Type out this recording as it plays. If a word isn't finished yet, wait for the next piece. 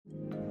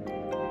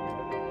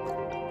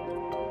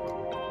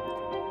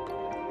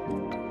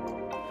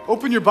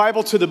Open your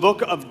Bible to the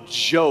book of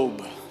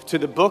Job,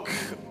 and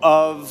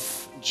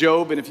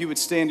if you would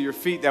stand to your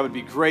feet, that would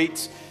be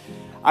great.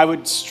 I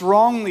would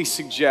strongly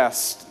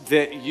suggest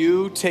that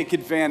you take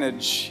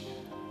advantage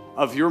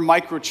of your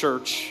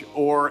microchurch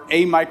or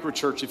a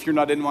microchurch, if you're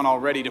not in one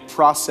already, to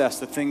process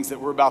the things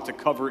that we're about to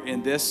cover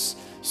in this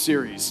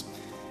series.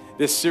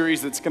 This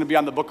series that's going to be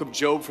on the book of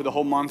Job for the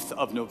whole month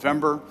of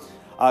November.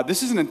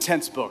 This is an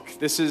intense book.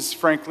 This is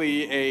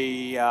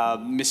frankly a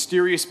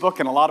mysterious book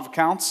in a lot of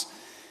accounts,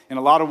 in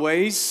a lot of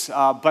ways.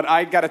 But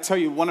I got to tell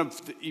you,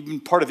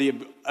 even part of the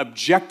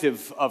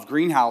objective of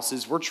Greenhouse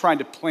is we're trying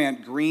to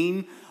plant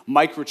green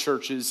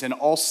microchurches in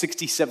all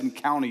 67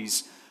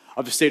 counties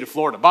of the state of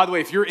Florida. By the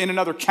way, if you're in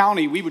another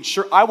county,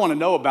 I want to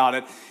know about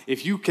it.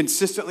 If you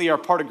consistently are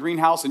part of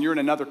Greenhouse and you're in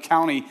another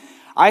county,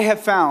 I have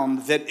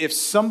found that if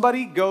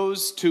somebody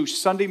goes to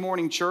Sunday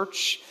morning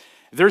church,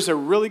 there's a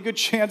really good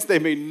chance they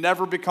may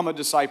never become a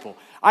disciple.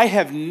 I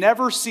have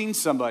never seen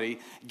somebody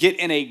get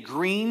in a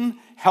green,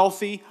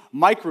 healthy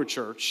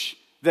microchurch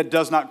that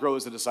does not grow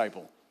as a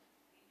disciple.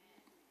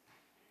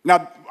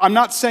 Now, I'm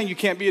not saying you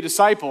can't be a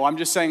disciple. I'm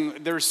just saying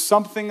there's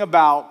something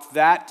about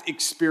that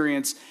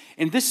experience.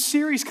 And this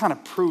series kind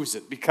of proves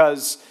it,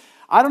 because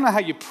I don't know how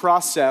you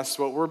process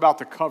what we're about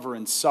to cover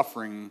in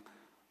suffering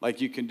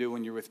like you can do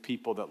when you're with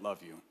people that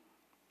love you.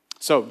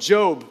 So,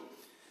 Job,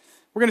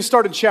 we're going to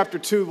start in chapter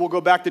 2. We'll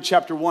go back to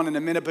chapter 1 in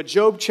a minute. But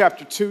Job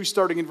chapter 2,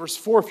 starting in verse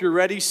 4. If you're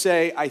ready,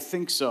 say, I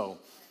think so.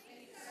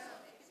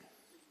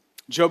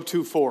 Job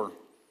 2:4.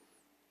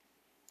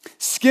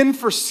 Skin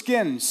for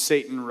skin,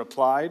 Satan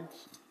replied.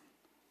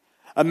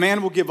 A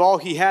man will give all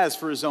he has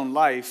for his own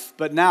life,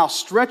 but now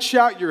stretch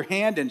out your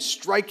hand and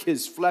strike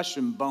his flesh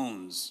and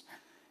bones,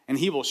 and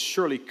he will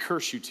surely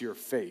curse you to your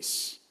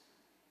face.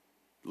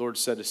 The Lord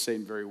said to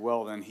Satan, very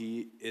well, then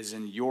he is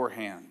in your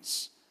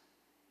hands,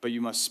 but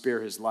you must spare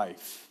his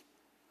life.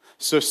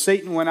 So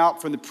Satan went out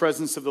from the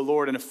presence of the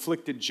Lord and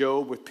afflicted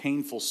Job with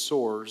painful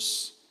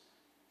sores,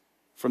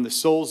 from the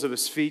soles of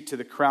his feet to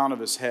the crown of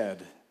his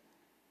head.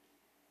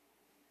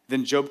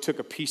 Then Job took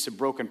a piece of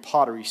broken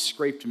pottery,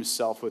 scraped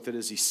himself with it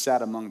as he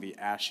sat among the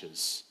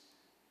ashes.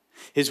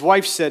 His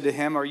wife said to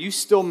him, are you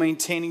still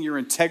maintaining your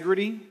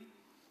integrity?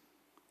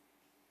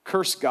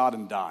 Curse God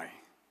and die.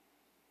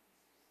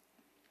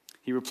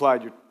 He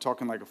replied, you're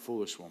talking like a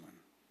foolish woman.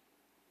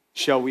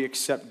 Shall we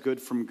accept good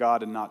from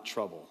God and not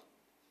trouble?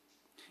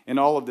 In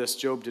all of this,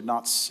 Job did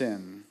not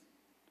sin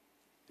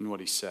in what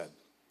he said.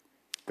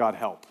 God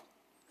help.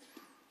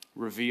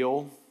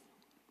 Reveal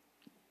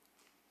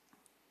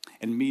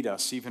and meet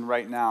us even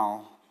right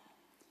now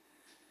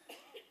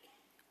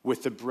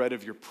with the bread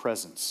of your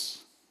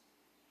presence.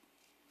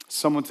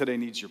 Someone today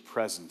needs your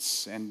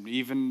presence. And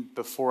even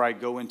before I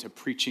go into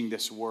preaching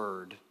this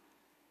word,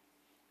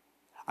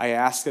 I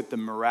ask that the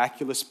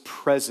miraculous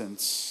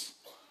presence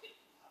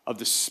of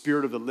the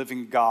Spirit of the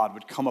living God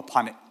would come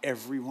upon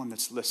everyone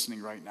that's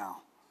listening right now.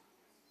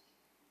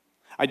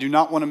 I do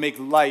not want to make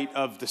light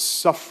of the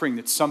suffering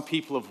that some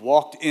people have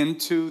walked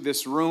into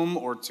this room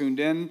or tuned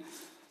in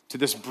to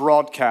this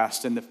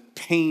broadcast and the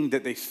pain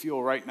that they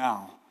feel right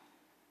now.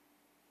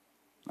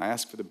 I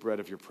ask for the bread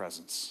of your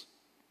presence.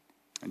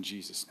 In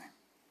Jesus'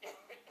 name,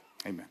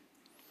 amen.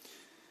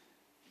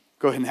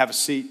 Go ahead and have a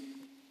seat.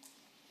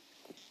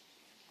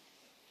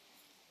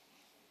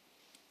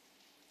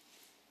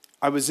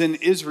 I was in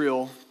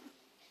Israel,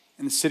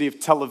 in the city of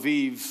Tel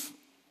Aviv,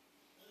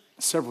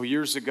 several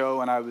years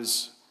ago, and I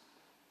was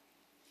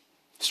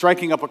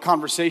striking up a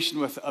conversation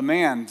with a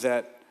man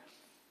that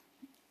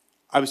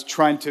I was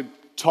trying to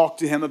talk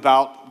to him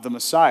about the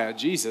Messiah,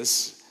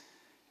 Jesus,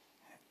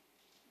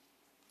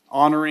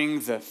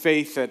 honoring the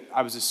faith that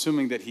I was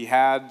assuming that he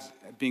had,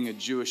 being a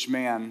Jewish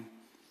man.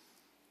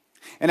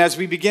 And as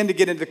we began to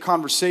get into the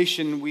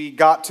conversation, we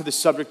got to the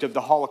subject of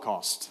the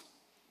Holocaust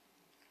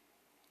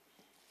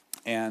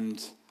and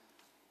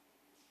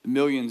the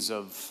millions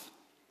of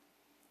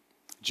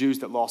Jews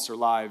that lost their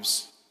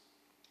lives.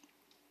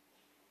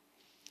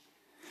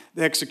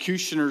 The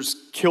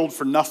executioners killed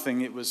for nothing.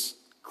 It was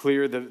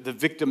clear the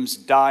victims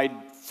died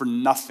for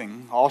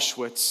nothing.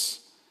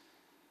 Auschwitz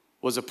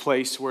was a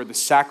place where the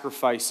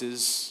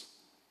sacrifices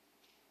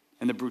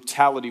and the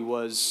brutality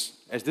was,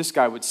 as this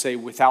guy would say,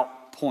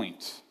 without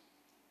point.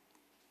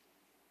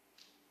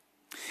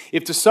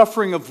 If the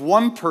suffering of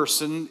one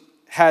person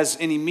has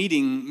any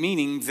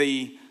meaning,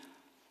 the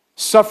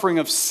suffering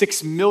of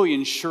 6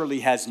 million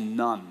surely has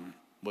none,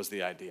 was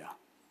the idea.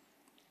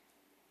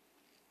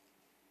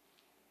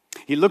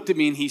 He looked at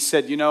me and he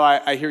said,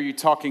 I hear you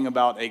talking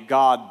about a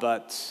God,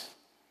 but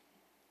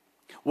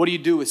what do you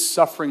do with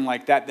suffering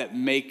like that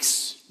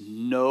makes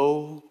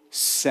no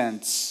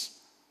sense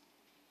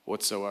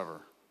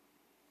whatsoever?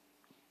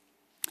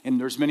 And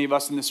there's many of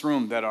us in this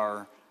room that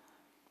are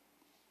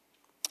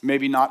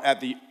maybe not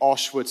at the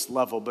Auschwitz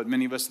level, but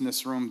many of us in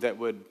this room that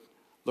would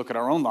look at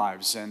our own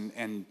lives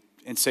and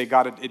say,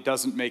 God, it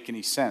doesn't make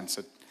any sense.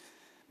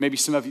 Maybe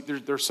some of you,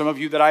 there's some of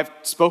you that I've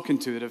spoken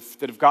to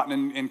that have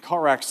gotten in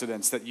car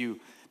accidents that you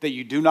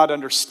do not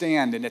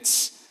understand, and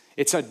it's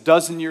It's a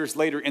dozen years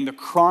later, and the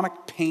chronic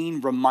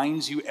pain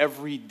reminds you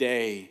every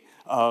day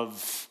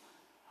of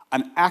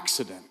an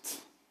accident.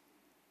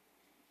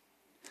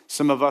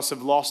 Some of us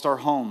have lost our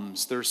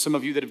homes. There's some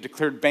of you that have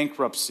declared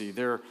bankruptcy.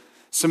 There are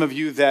some of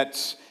you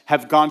that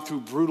have gone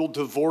through brutal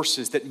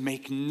divorces that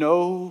make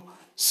no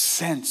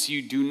sense.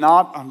 You do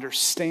not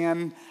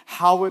understand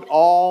how it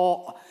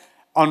all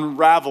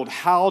unraveled.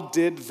 How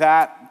did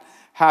that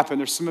happen?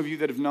 There's some of you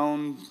that have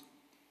known,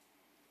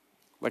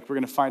 like we're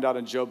going to find out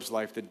in Job's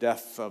life, the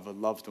death of a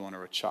loved one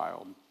or a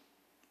child.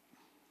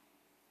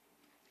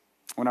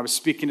 When I was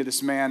speaking to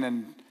this man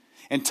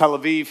in Tel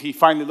Aviv, he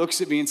finally looks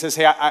at me and says,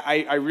 hey,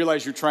 I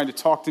realize you're trying to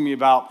talk to me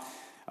about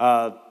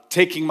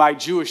taking my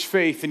Jewish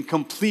faith and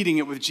completing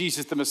it with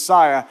Jesus the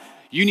Messiah.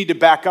 You need to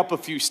back up a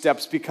few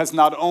steps, because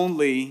not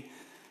only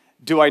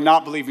do I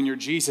not believe in your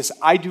Jesus,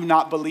 I do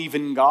not believe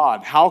in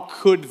God. How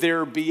could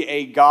there be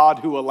a God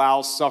who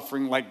allows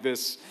suffering like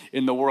this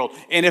in the world?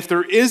 And if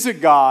there is a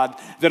God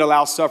that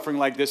allows suffering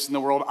like this in the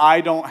world,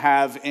 I don't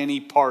have any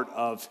part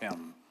of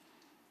him.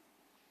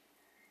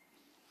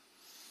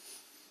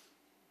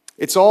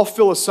 It's all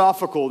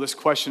philosophical, this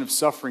question of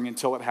suffering,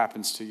 until it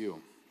happens to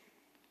you.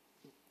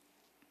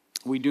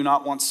 We do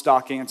not want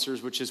stock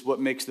answers, which is what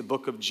makes the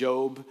book of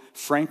Job,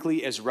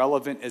 frankly, as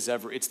relevant as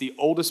ever. It's the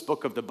oldest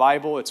book of the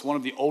Bible. It's one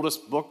of the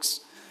oldest books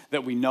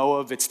that we know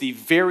of. It's the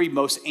very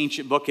most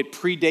ancient book. It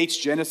predates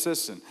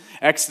Genesis and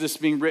Exodus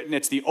being written.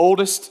 It's the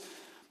oldest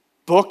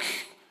book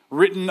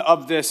written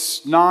of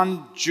this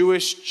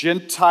non-Jewish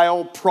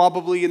Gentile,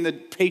 probably in the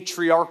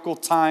patriarchal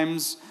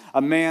times,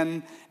 a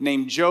man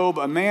named Job,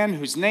 a man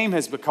whose name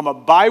has become a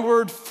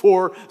byword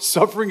for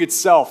suffering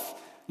itself.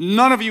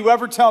 None of you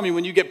ever tell me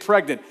when you get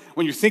pregnant,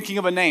 when you're thinking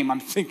of a name, I'm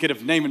thinking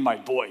of naming my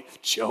boy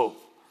Job.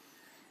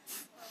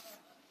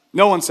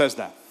 No one says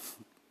that.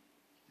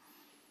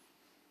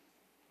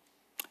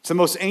 It's the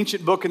most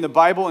ancient book in the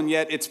Bible, and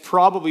yet it's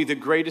probably the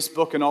greatest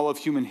book in all of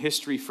human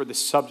history for the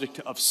subject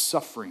of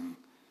suffering.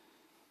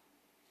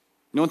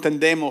 No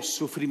entendemos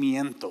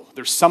sufrimiento.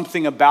 There's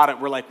something about it.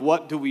 We're like,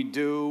 what do we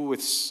do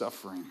with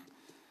suffering?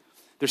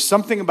 There's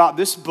something about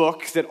this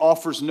book that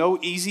offers no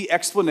easy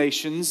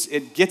explanations.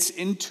 It gets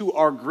into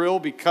our grill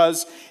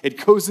because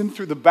it goes in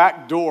through the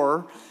back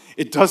door.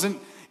 It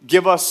doesn't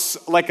give us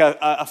like a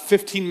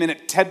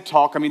 15-minute TED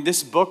Talk. I mean,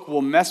 this book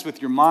will mess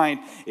with your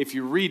mind if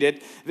you read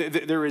it.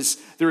 There is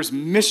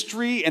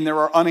mystery and there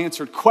are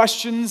unanswered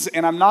questions,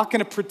 and I'm not going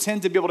to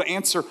pretend to be able to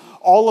answer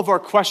all of our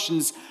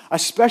questions,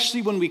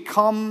 especially when we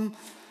come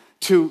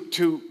to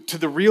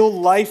the real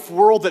life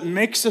world that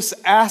makes us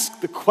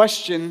ask the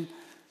question,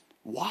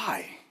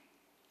 why?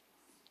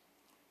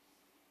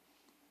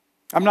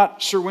 I'm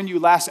not sure when you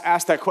last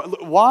asked that question.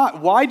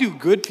 Why do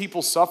good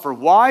people suffer?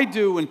 Why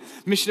do, when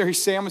missionary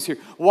Sam was here,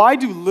 why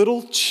do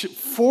little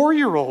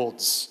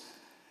 4-year-olds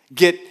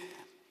get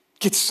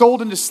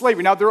sold into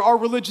slavery? Now, there are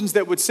religions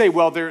that would say,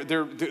 well,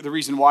 the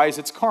reason why is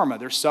it's karma.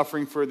 They're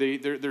suffering for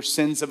their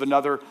sins of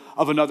another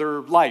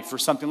life or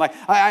something like.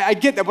 I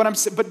get that,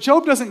 but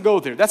Job doesn't go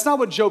there. That's not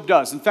what Job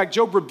does. In fact,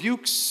 Job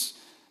rebukes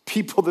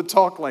people that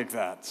talk like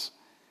that.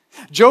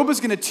 Job is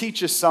going to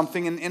teach us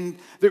something, and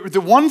the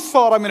one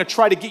thought I'm going to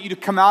try to get you to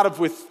come out of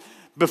with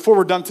before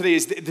we're done today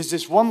is there's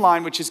this one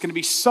line which is going to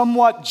be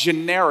somewhat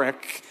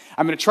generic.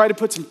 I'm going to try to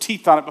put some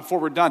teeth on it before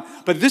we're done,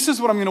 but this is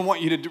what I'm going to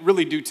want you to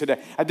really do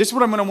today. This is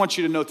what I'm going to want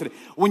you to know today.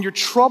 When you're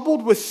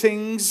troubled with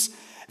things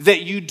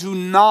that you do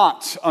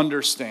not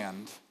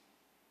understand,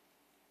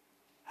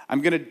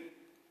 I'm going to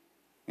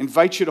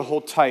invite you to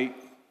hold tight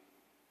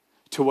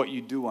to what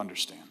you do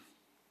understand.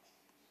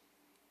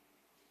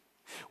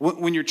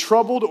 When you're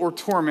troubled or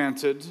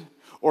tormented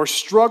or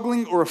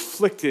struggling or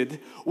afflicted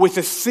with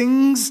the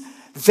things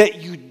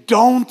that you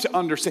don't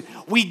understand.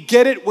 We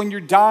get it when you're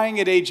dying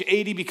at age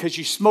 80 because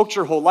you smoked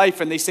your whole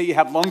life and they say you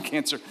have lung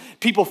cancer.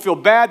 People feel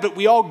bad, but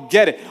we all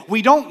get it.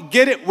 We don't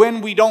get it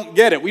when we don't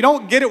get it. We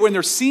don't get it when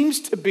there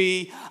seems to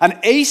be an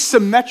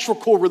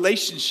asymmetrical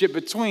relationship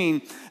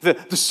between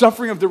the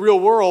suffering of the real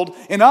world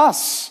and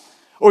us,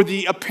 or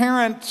the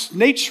apparent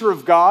nature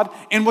of God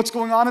and what's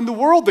going on in the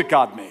world that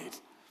God made.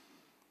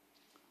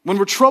 When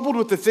we're troubled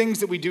with the things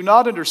that we do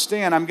not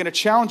understand, I'm going to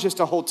challenge us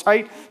to hold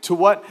tight to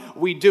what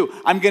we do.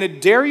 I'm going to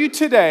dare you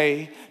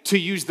today to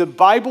use the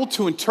Bible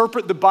to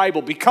interpret the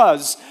Bible,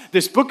 because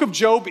this book of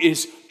Job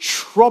is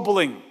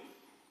troubling.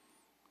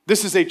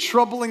 This is a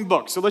troubling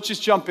book. So let's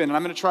just jump in, and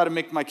I'm going to try to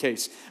make my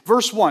case.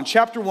 Verse 1,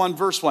 chapter 1,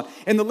 verse 1.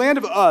 In the land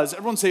of Uz,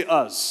 everyone say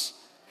Uz.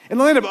 In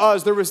the land of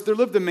Uz, there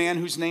lived a man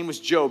whose name was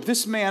Job.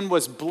 This man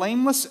was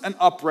blameless and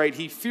upright.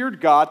 He feared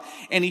God,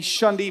 and he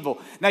shunned evil.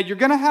 Now, you're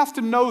going to have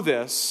to know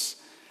this,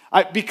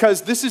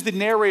 because this is the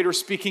narrator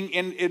speaking,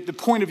 and the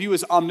point of view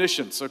is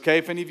omniscience, okay?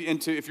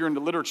 If you're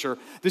into literature,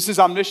 this is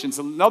omniscience.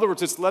 In other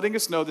words, it's letting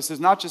us know this is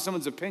not just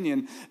someone's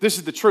opinion, this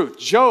is the truth.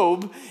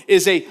 Job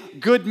is a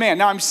good man.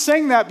 Now, I'm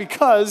saying that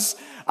because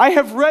I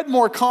have read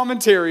more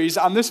commentaries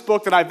on this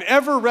book than I've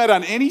ever read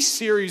on any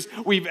series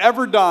we've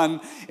ever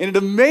done, and it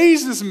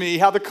amazes me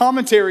how the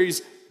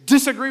commentaries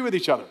disagree with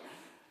each other.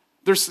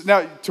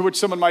 Now, to which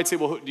someone might say,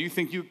 well, do you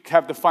think you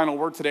have the final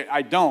word today?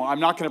 I don't. I'm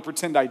not going to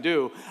pretend I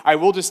do. I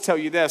will just tell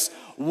you this.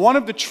 One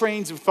of the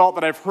trains of thought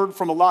that I've heard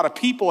from a lot of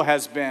people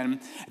has been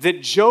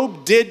that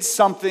Job did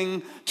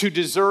something to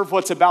deserve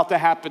what's about to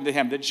happen to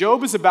him. That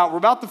we're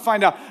about to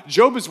find out,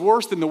 Job is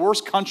worse than the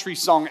worst country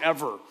song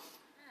ever.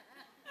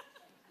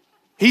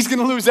 He's going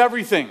to lose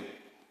everything.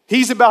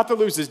 He's about to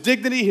lose his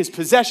dignity, his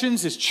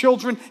possessions, his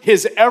children,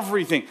 his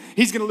everything.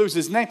 He's going to lose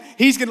his name.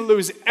 He's going to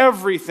lose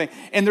everything.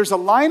 And there's a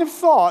line of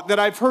thought that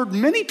I've heard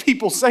many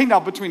people say now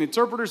between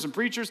interpreters and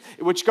preachers,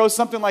 which goes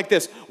something like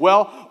this.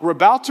 Well, we're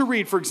about to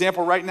read, for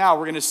example, right now,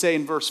 we're going to say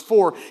in verse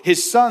 4,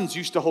 his sons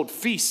used to hold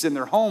feasts in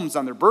their homes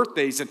on their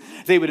birthdays, and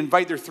they would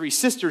invite their 3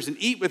 sisters and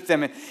eat with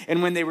them.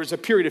 And when there was a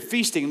period of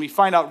feasting, and we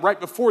find out right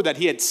before that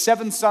he had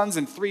 7 sons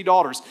and 3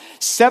 daughters.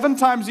 7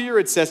 times a year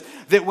it says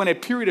that when a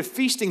period of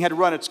feasting had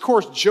run its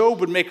course, Job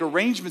would make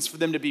arrangements for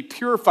them to be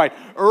purified.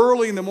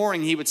 Early in the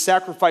morning, he would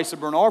sacrifice a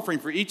burnt offering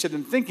for each of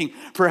them, thinking,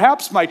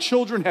 perhaps my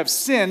children have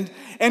sinned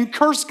and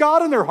cursed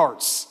God in their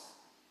hearts.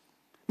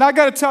 Now, I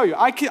got to tell you,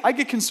 I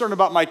get concerned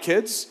about my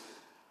kids.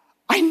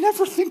 I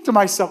never think to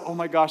myself, oh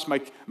my gosh,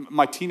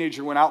 my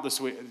teenager went out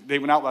this week. They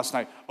went out last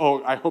night.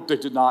 Oh, I hope they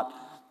did not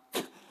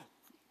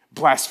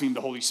blaspheme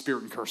the Holy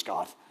Spirit and curse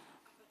God.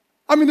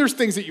 I mean, there's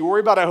things that you worry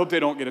about. I hope they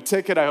don't get a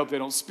ticket. I hope they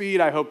don't speed.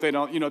 I hope they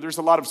don't, there's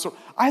a lot of,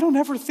 I don't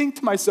ever think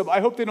to myself,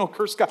 I hope they don't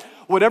curse God.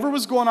 Whatever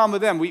was going on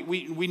with them,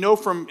 we know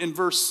from in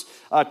verse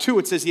 2,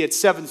 it says he had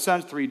 7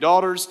 sons, 3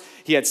 daughters.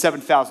 He had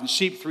 7,000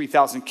 sheep,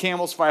 3,000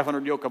 camels,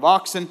 500 yoke of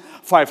oxen,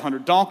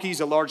 500 donkeys,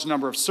 a large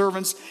number of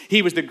servants.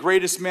 He was the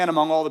greatest man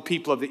among all the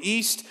people of the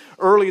east.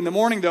 Early in the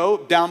morning, though,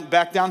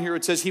 back down here,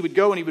 it says he would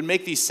go and he would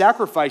make these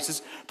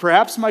sacrifices.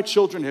 Perhaps my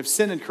children have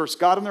sinned and cursed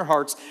God in their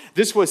hearts.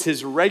 This was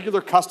his regular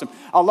custom.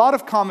 A lot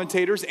of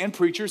commentators and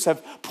preachers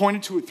have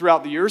pointed to it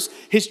throughout the years.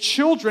 His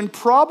children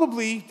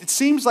probably, it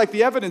seems like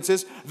the evidence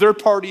is, they're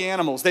party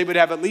animals. They would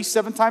have at least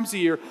 7 times a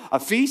year a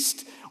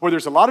feast where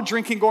there's a lot of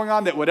drinking going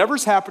on, that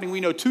whatever's happening, we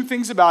know 2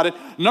 things about it.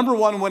 Number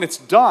 1, when it's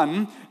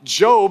done,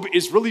 Job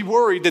is really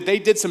worried that they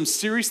did some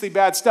seriously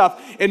bad stuff.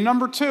 And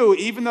number 2,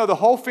 even though the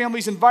whole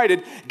family's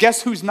invited,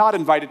 guess who's not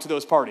invited to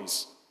those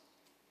parties?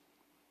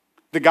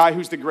 The guy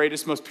who's the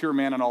greatest, most pure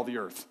man on all the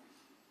earth.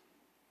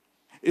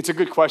 It's a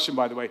good question,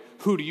 by the way.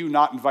 Who do you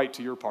not invite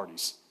to your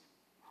parties?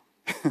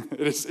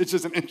 It's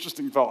just an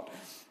interesting thought.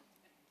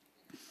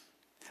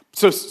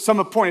 So some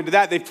have pointed to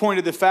that. They've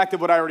pointed to the fact that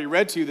what I already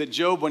read to you, that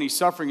Job, when he's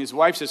suffering, his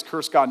wife says,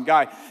 curse God and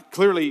die.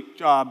 Clearly,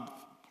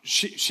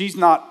 she's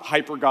not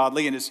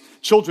hyper-godly, and his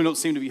children don't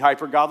seem to be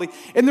hyper-godly.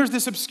 And there's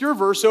this obscure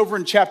verse over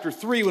in chapter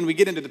 3 when we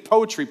get into the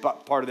poetry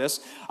part of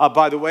this,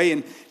 by the way.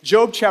 And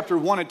Job chapter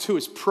 1 and 2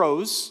 is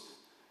prose.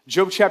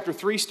 Job chapter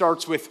 3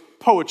 starts with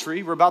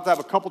poetry. We're about to have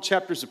a couple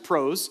chapters of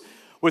prose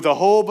with a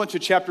whole bunch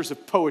of chapters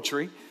of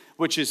poetry,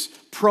 which is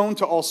prone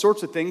to all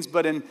sorts of things.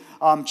 But in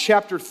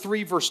chapter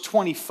 3, verse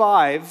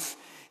 25,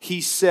 he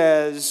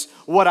says,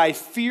 what I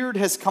feared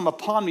has come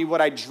upon me,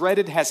 what I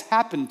dreaded has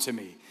happened to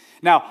me.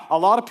 Now, a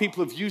lot of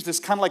people have used this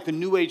kind of like the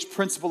New Age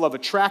principle of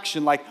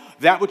attraction, like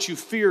that which you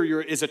fear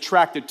is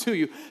attracted to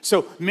you.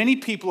 So many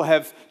people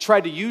have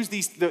tried to use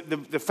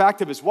the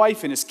fact of his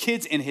wife and his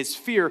kids and his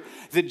fear,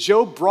 that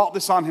Job brought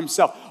this on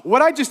himself.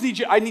 What I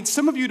need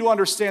some of you to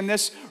understand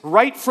this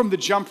right from the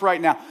jump right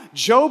now.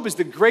 Job is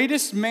the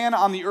greatest man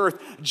on the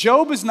earth.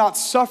 Job is not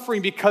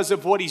suffering because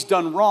of what he's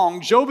done wrong.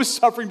 Job is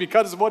suffering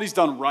because of what he's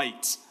done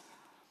right.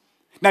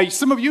 Now,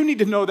 some of you need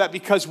to know that,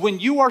 because when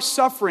you are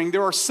suffering,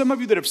 there are some of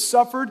you that have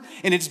suffered,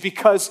 and it's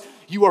because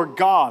you are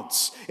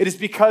God's. It is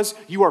because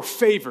you are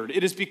favored.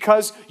 It is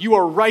because you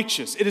are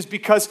righteous. It is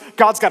because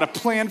God's got a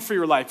plan for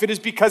your life. It is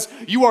because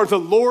you are the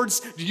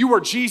Lord's, you are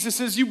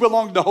Jesus's, you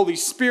belong to the Holy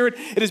Spirit.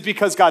 It is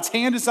because God's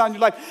hand is on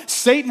your life.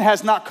 Satan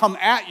has not come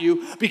at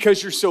you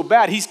because you're so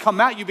bad. He's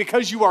come at you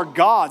because you are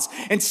God's.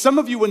 And some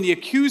of you, when the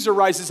accuser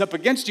rises up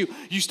against you,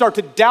 you start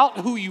to doubt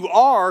who you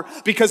are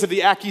because of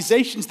the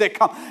accusations that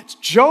come.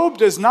 Job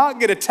does not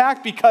get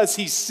attacked because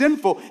he's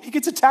sinful. He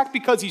gets attacked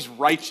because he's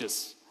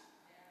righteous.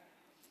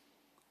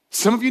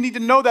 Some of you need to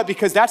know that,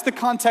 because that's the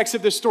context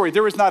of this story.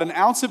 There is not an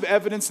ounce of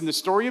evidence in the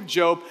story of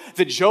Job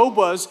that Job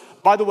was,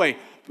 by the way,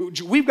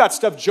 we've got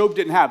stuff Job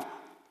didn't have.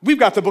 We've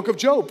got the book of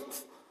Job.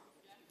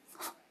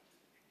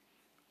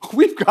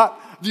 We've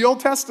got the Old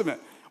Testament.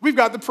 We've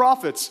got the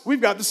prophets.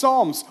 We've got the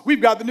Psalms.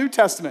 We've got the New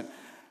Testament.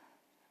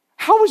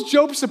 How was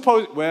Job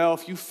supposed? Well,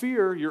 if you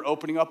fear, you're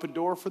opening up a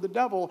door for the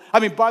devil. I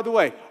mean, by the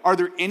way, are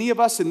there any of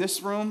us in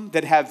this room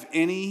that have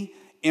any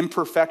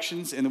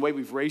imperfections in the way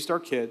we've raised our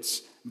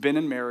kids, been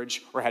in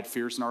marriage, or had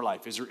fears in our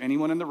life? Is there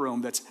anyone in the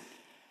room that's,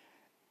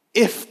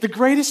 if the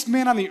greatest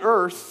man on the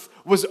earth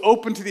was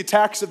open to the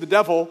attacks of the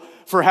devil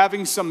for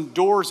having some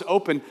doors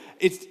open,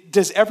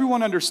 does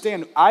everyone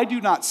understand? I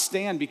do not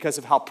stand because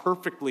of how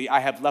perfectly I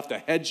have left a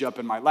hedge up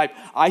in my life.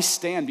 I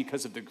stand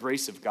because of the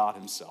grace of God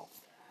himself.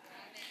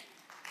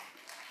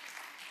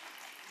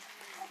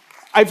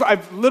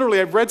 I've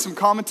read some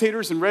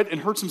commentators and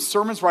heard some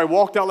sermons where I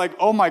walked out like,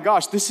 oh my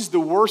gosh, this is the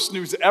worst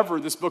news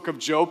ever, this book of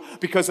Job,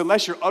 because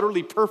unless you're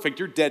utterly perfect,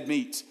 you're dead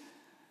meat.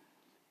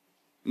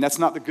 And that's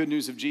not the good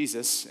news of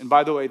Jesus. And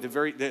by the way,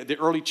 the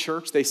early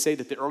church, they say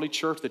that the early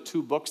church, the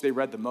two books they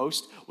read the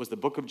most was the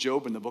book of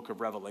Job and the book of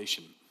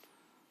Revelation.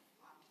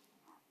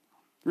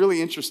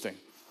 Really interesting.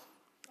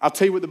 I'll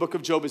tell you what the book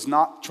of Job is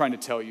not trying to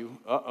tell you.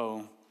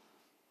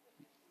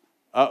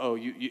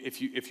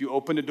 If you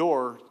open a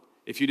door,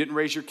 if you didn't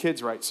raise your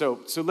kids right.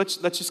 So let's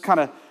just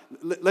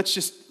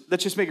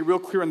make it real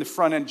clear on the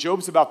front end.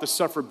 Job's about to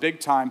suffer big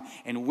time,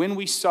 and when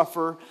we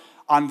suffer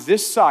on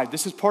this side,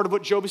 this is part of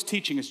what Job is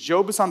teaching, is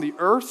Job is on the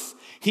earth.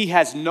 He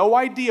has no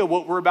idea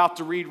what we're about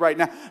to read right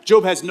now.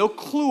 Job has no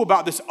clue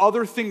about this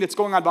other thing that's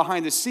going on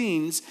behind the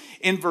scenes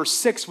in verse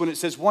 6 when it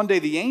says, one day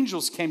the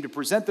angels came to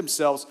present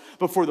themselves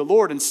before the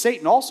Lord, and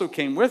Satan also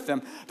came with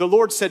them. The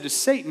Lord said to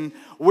Satan,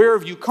 where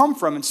have you come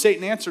from? And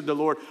Satan answered the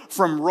Lord,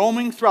 from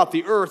roaming throughout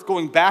the earth,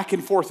 going back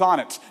and forth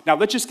on it. Now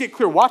let's just get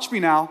clear. Watch me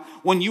now.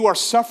 When you are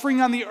suffering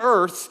on the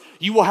earth,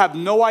 you will have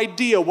no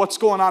idea what's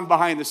going on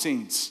behind the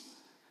scenes.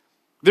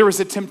 There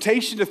is a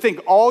temptation to think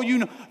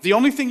the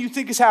only thing you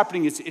think is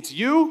happening is it's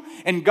you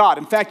and God.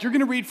 In fact, you're going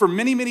to read for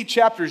many, many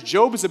chapters,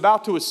 Job is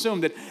about to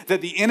assume that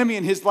the enemy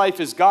in his life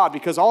is God,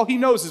 because all he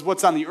knows is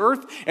what's on the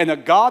earth and a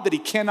God that he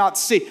cannot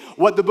see.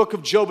 What the book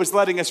of Job is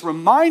letting us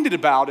reminded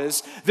about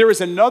is there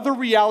is another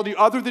reality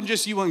other than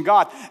just you and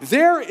God.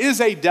 There is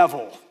a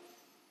devil.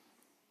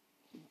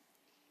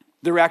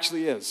 There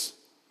actually is.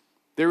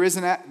 There is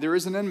an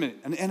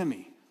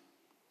enemy.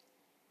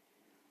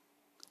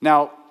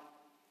 Now,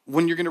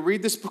 when you're going to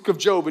read this book of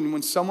Job, and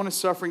when someone is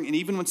suffering, and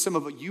even when some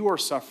of you are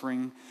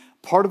suffering,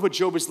 part of what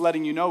Job is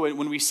letting you know,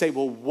 when we say,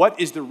 well, what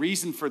is the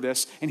reason for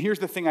this? And here's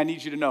the thing I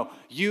need you to know.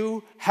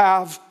 You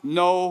have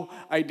no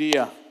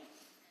idea.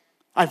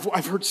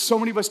 I've heard so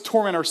many of us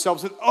torment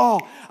ourselves with,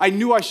 I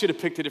knew I should have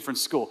picked a different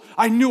school.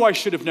 I knew I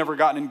should have never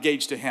gotten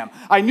engaged to him.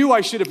 I knew I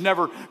should have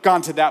never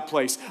gone to that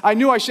place. I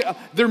knew I should.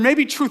 There may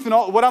be truth in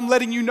all. What I'm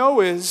letting you know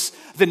is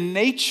the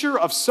nature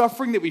of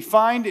suffering that we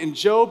find in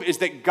Job is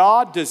that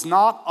God does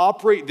not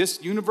operate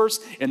this universe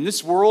and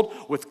this world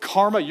with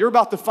karma. You're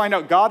about to find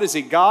out God is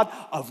a God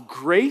of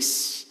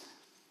grace.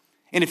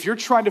 And if you're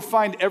trying to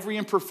find every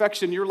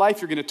imperfection in your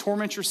life, you're going to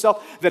torment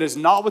yourself. That is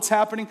not what's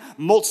happening.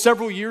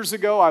 Several years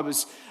ago, I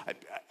was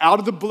out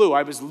of the blue,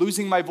 I was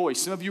losing my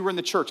voice. Some of you were in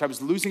the church. I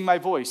was losing my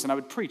voice, and I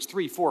would preach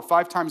 3, 4,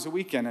 5 times a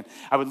weekend, and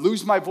I would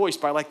lose my voice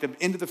by like the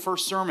end of the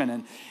first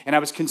sermon, and I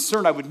was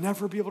concerned I would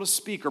never be able to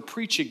speak or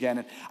preach again,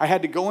 and I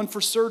had to go in for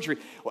surgery,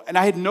 and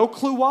I had no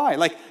clue why,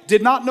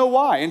 did not know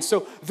why. And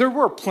so there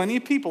were plenty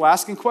of people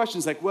asking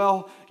questions like,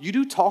 well, you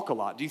do talk a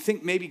lot. Do you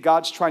think maybe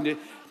God's trying to...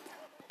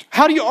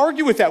 How do you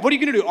argue with that? What are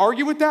you going to do?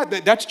 Argue with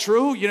that? That's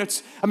true.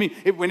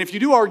 If you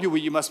do argue,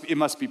 it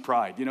must be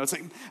pride. It's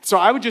like, so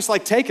I would just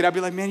take it. I'd be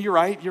like, man, you're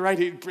right.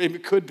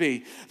 It could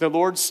be the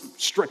Lord's.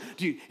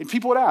 And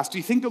people would ask, do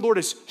you think the Lord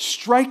is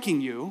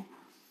striking you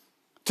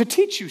to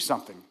teach you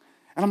something?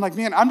 And I'm like,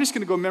 man, I'm just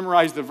going to go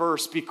memorize the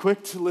verse. Be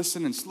quick to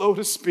listen and slow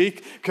to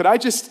speak. Could I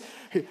just?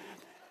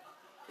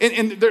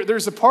 And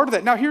there's a part of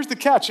that. Now, here's the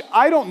catch.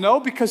 I don't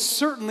know, because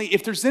certainly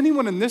if there's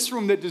anyone in this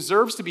room that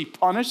deserves to be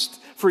punished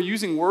for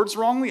using words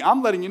wrongly,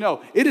 I'm letting you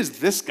know, it is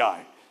this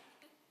guy.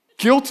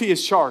 Guilty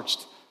as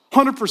charged,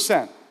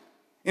 100%.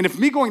 And if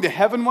me going to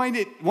heaven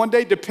one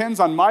day depends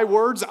on my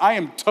words, I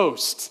am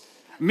toast.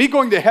 Me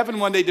going to heaven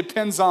one day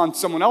depends on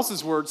someone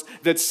else's words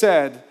that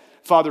said,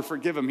 Father,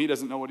 forgive him. He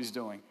doesn't know what he's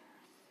doing.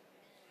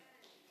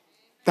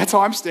 That's how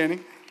I'm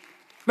standing.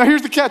 Now,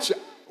 here's the catch.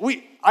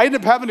 I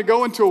ended up having to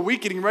go into a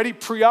week getting ready,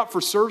 pre-op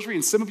for surgery,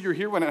 and some of you are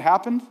here when it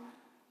happened.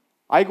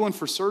 I go in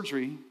for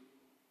surgery,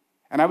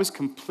 and I was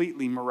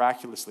completely,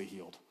 miraculously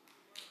healed.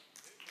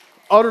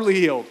 Utterly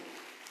healed.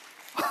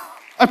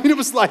 It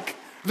was like,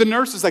 the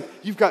nurse is like,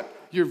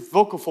 your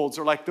vocal folds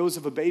are like those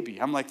of a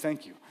baby. I'm like,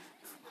 thank you.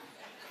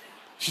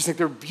 She's like,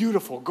 they're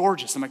beautiful,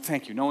 gorgeous. I'm like,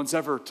 thank you. No one's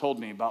ever told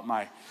me about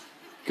my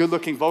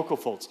good-looking vocal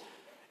folds.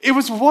 It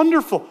was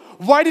wonderful.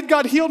 Why did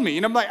God heal me?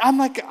 And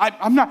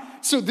I'm not.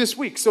 So this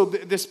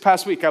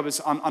past week, I was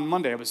on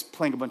Monday, I was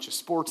playing a bunch of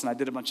sports and I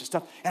did a bunch of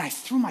stuff. And I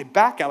threw my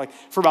back out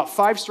for about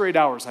 5 straight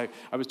hours. I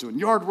was doing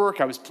yard work.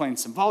 I was playing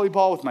some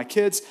volleyball with my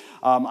kids.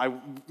 I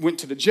went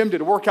to the gym, did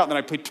a workout, and then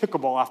I played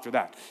pickleball after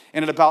that.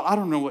 And at about, I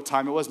don't know what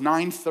time it was,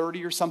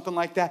 9:30 or something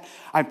like that.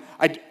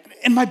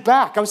 In my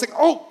back, I was like,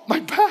 oh, my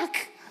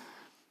back.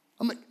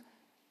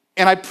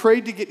 And I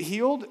prayed to get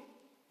healed.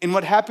 And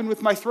what happened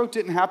with my throat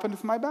didn't happen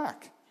with my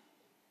back.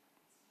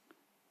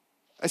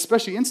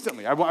 Especially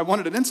instantly. I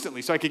wanted it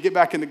instantly so I could get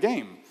back in the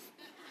game.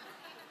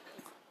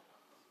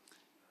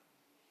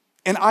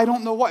 And I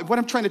don't know why. What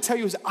I'm trying to tell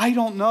you is I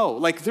don't know.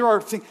 There are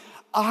things,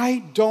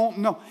 I don't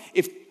know.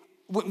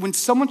 When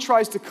someone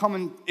tries to come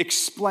and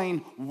explain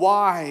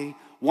why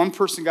one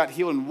person got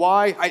healed and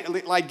why,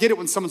 I get it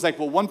when someone's like,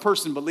 well, one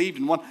person believed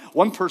and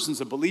one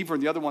person's a believer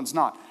and the other one's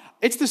not.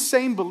 It's the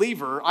same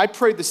believer. I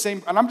prayed the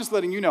same, and I'm just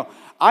letting you know,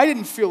 I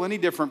didn't feel any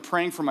different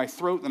praying for my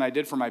throat than I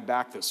did for my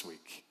back this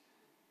week.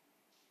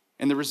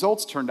 And the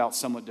results turned out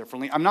somewhat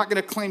differently. I'm not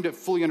going to claim to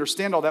fully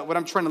understand all that. What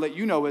I'm trying to let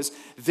you know is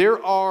there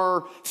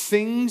are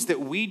things that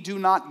we do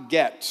not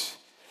get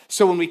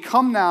So when we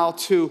come now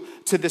to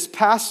this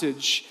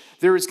passage,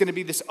 there is going to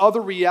be this other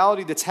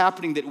reality that's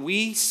happening that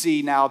we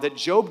see now that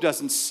Job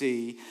doesn't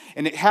see.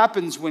 And it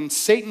happens when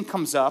Satan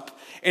comes up.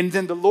 And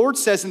then the Lord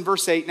says in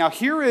verse 8, now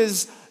here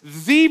is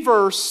the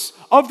verse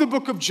of the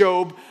book of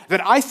Job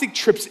that I think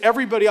trips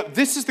everybody up.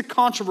 This is the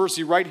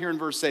controversy right here in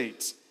verse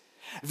 8.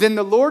 Then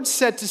the Lord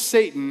said to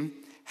Satan,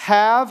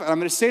 and I'm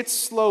going to say it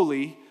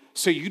slowly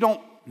so you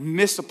don't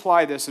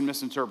misapply this and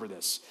misinterpret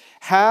this.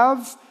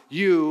 Have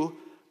you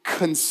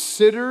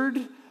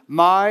considered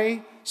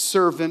my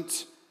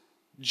servant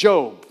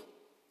Job?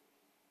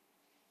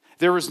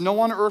 There is no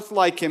one on earth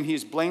like him. He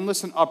is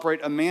blameless and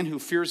upright, a man who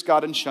fears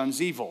God and shuns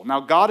evil.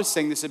 Now God is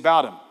saying this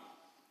about him.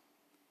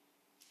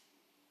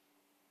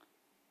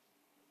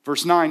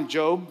 Verse 9,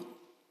 Job,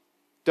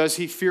 does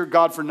he fear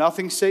God for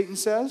nothing, Satan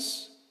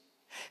says?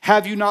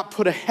 Have you not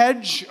put a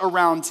hedge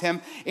around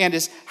him and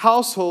his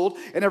household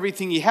and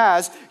everything he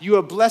has? You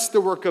have blessed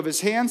the work of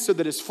his hands so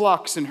that his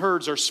flocks and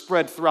herds are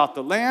spread throughout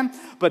the land.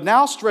 But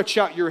now stretch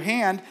out your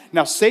hand.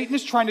 Now Satan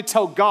is trying to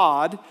tell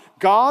God,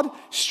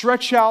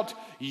 stretch out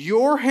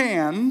your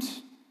hand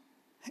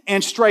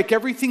and strike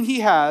everything he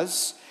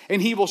has, and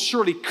he will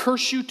surely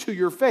curse you to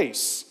your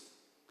face.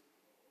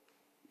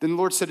 Then the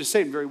Lord said to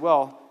Satan, very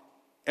well,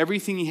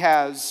 everything he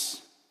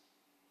has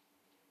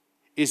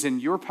is in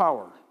your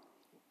power.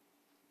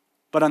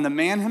 But on the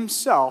man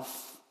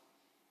himself,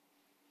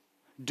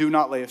 do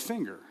not lay a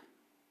finger.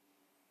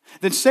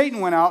 Then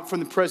Satan went out from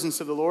the presence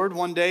of the Lord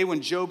one day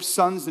when Job's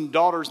sons and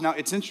daughters, now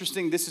it's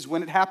interesting, this is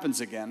when it happens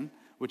again,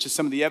 which is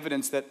some of the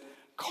evidence that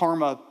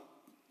karma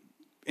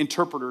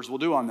interpreters will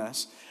do on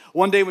this.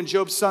 One day when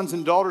Job's sons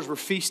and daughters were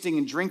feasting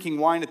and drinking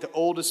wine at the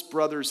oldest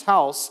brother's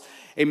house,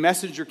 a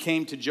messenger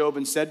came to Job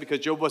and said, because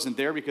Job wasn't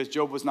there, because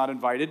Job was not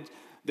invited,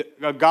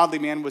 a godly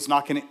man was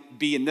not going to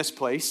be in this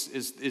place,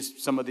 is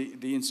some of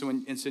the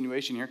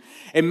insinuation here.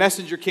 A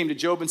messenger came to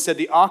Job and said,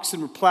 the oxen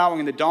were plowing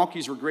and the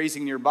donkeys were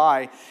grazing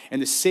nearby, and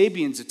the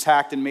Sabeans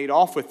attacked and made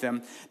off with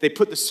them. They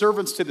put the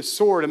servants to the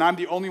sword, and I'm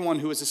the only one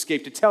who has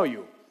escaped to tell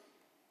you.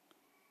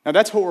 Now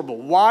that's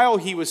horrible. While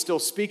he was still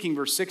speaking,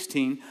 verse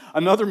 16,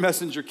 another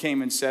messenger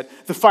came and said,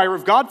 the fire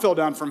of God fell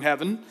down from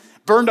heaven,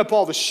 burned up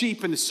all the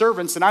sheep and the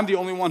servants, and I'm the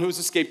only one who has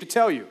escaped to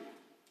tell you.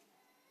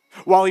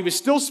 While he was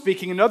still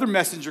speaking, another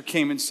messenger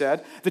came and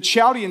said, the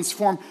Chaldeans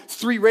formed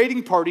 3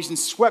 raiding parties and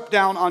swept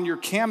down on your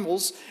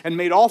camels and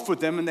made off with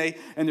them and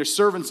their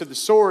servants of the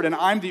sword, and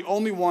I'm the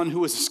only one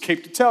who has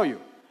escaped to tell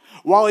you.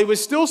 While he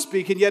was still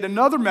speaking, yet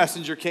another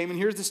messenger came, and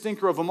here's the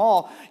stinker of them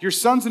all. Your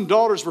sons and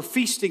daughters were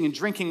feasting and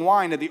drinking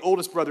wine at the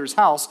oldest brother's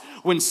house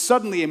when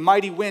suddenly a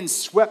mighty wind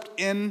swept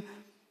in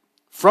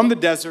from the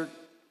desert,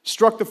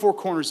 struck the 4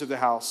 corners of the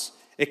house.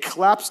 It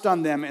collapsed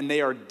on them, and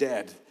they are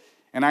dead.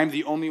 And I'm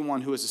the only one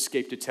who has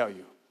escaped to tell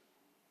you.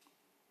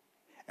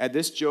 At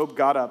this, Job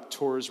got up,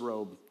 tore his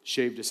robe,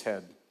 shaved his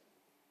head.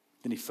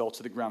 Then he fell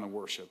to the ground and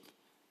worshiped.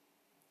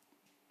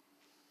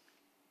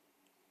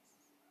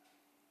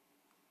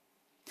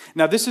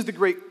 Now, this is the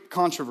great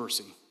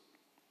controversy.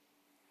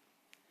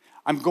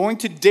 I'm going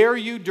to dare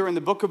you during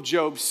the Book of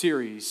Job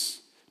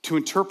series to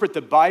interpret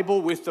the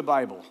Bible with the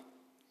Bible.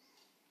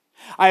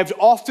 I have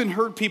often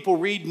heard people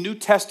read New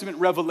Testament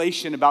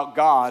revelation about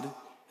God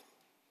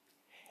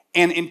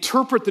and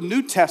interpret the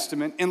New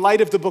Testament in light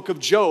of the book of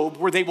Job,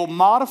 where they will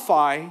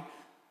modify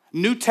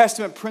New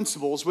Testament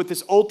principles with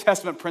this Old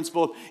Testament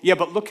principle of, yeah,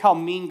 but look how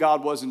mean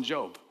God was in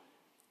Job.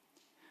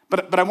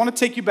 But I want to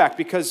take you back,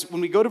 because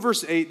when we go to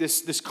verse 8,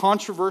 this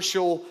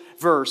controversial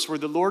verse where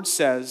the Lord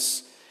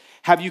says,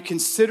 have you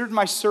considered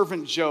my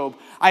servant Job?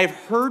 I have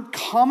heard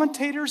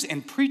commentators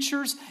and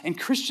preachers and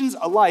Christians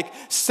alike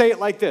say it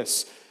like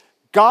this.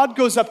 God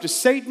goes up to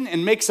Satan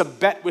and makes a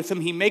bet with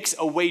him. He makes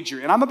a wager.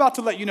 And I'm about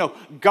to let you know,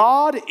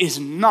 God is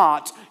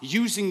not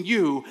using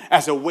you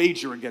as a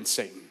wager against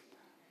Satan.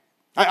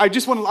 I'm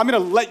going to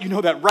let you know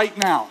that right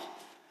now.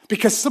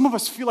 Because some of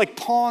us feel like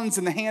pawns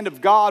in the hand of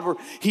God, where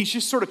he's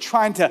just sort of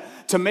trying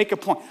to make a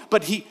point.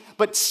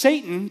 But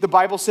Satan, the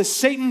Bible says,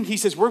 Satan, he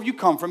says, where have you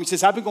come from? He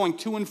says, I've been going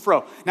to and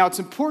fro. Now, it's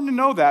important to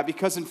know that,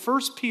 because in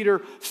 1 Peter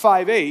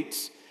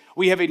 5:8,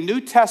 we have a New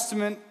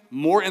Testament,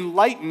 more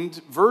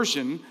enlightened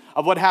version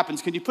of what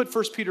happens. Can you put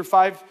 1 Peter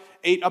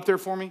 5:8 up there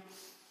for me?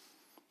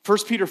 1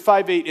 Peter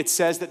 5:8, it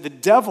says that the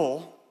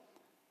devil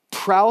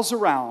prowls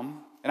around,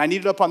 and I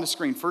need it up on the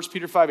screen, 1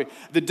 Peter 5:8.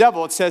 The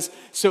devil, it says,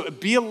 so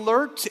be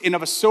alert and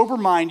of a sober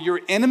mind. Your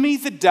enemy,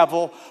 the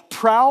devil,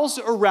 prowls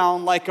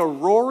around like a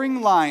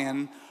roaring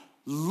lion,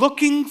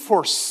 looking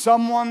for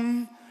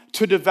someone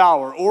to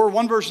devour. Or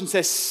one version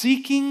says,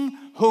 seeking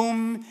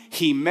whom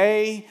he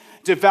may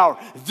devour.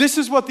 This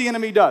is what the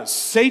enemy does.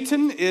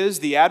 Satan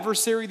is the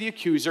adversary, the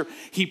accuser.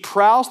 He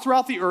prowls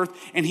throughout the earth,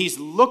 and he's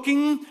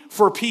looking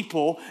for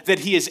people that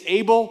he is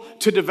able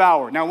to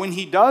devour. Now, when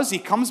he does, he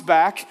comes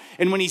back,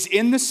 and when he's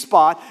in this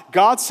spot,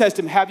 God says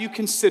to him, have you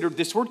considered?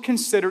 This word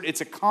considered,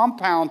 it's a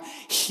compound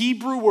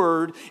Hebrew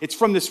word. It's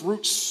from this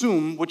root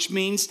sum, which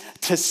means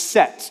to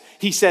set.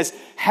 He says,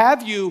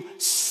 have you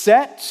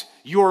set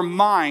your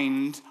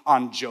mind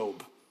on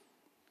Job?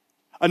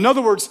 In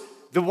other words,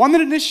 the one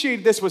that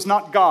initiated this was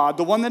not God.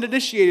 The one that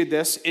initiated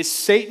this is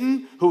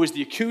Satan, who is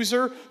the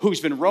accuser, who's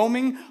been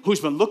roaming, who's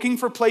been looking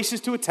for places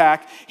to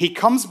attack. He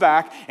comes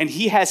back, and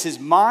he has his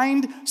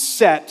mind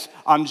set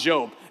on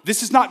Job.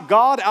 This is not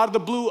God out of the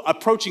blue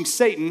approaching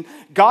Satan.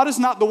 God is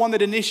not the one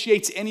that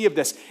initiates any of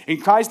this.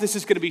 And guys, this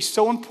is going to be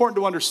so important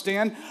to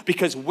understand,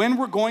 because when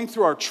we're going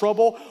through our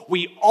trouble,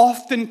 we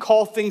often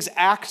call things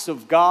acts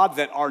of God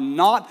that are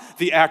not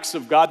the acts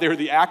of God. They're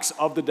the acts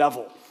of the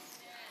devil.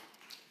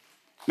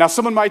 Now,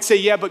 someone might say,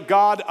 yeah, but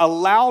God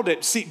allowed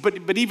it. See,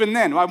 but even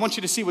then, I want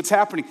you to see what's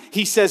happening.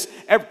 He says,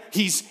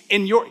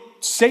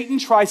 Satan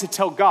tries to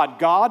tell God,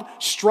 God,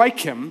 strike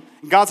him.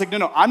 And God's like,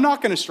 no, I'm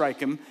not going to strike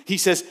him. He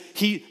says,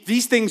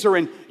 these things are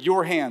in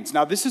your hands.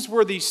 Now, this is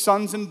where these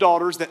sons and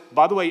daughters that,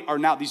 by the way,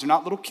 these are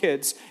not little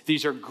kids.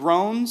 These are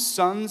grown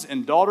sons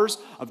and daughters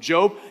of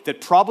Job that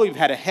probably have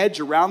had a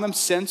hedge around them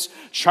since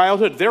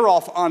childhood. They're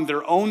off on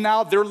their own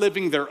now. They're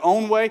living their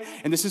own way.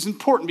 And this is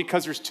important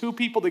because there's two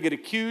people that get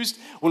accused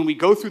when we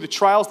go through the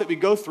trials that we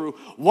go through.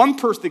 One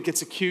person that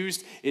gets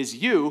accused is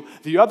you.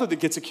 The other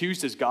that gets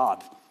accused is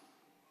God.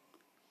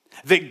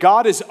 That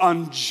God is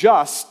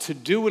unjust to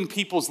do in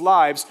people's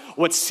lives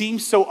what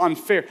seems so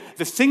unfair.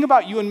 The thing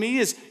about you and me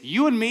is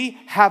you and me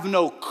have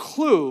no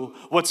clue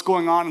what's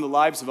going on in the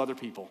lives of other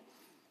people.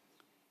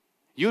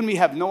 You and me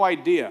have no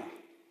idea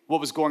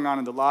what was going on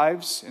in the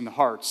lives and the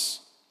hearts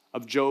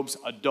of Job's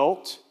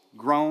adult,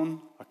 grown,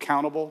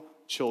 accountable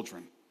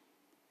children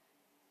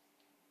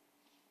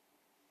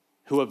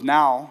who have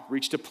now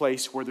reached a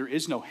place where there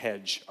is no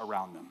hedge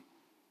around them,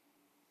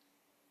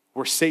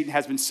 where Satan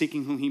has been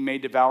seeking whom he may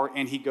devour,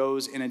 and he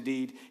goes, and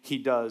indeed he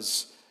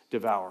does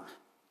devour.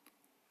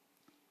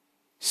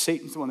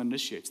 Satan's the one that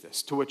initiates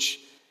this, to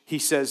which he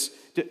says,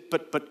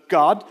 but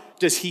God,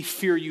 does he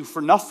fear you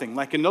for nothing?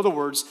 Like, in other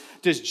words,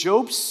 does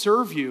Job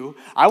serve you?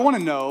 I want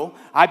to know,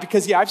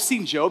 because I've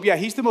seen Job. Yeah,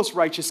 he's the most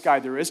righteous guy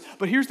there is.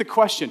 But here's the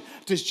question.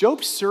 Does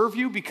Job serve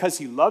you because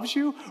he loves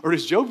you, or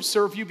does Job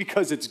serve you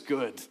because it's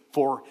good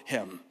for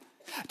him?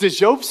 Does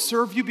Job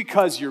serve you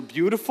because you're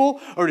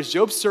beautiful, or does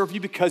Job serve you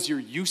because you're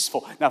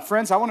useful? Now,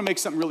 friends, I want to make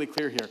something really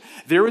clear here.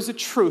 There is a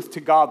truth to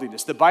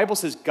godliness. The Bible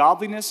says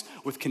godliness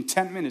with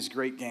contentment is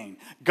great gain.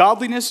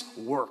 Godliness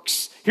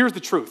works. Here's the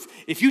truth.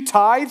 If you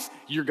tithe,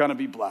 you're going to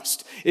be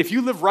blessed. If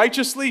you live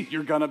righteously,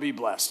 you're going to be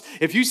blessed.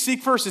 If you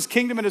seek first his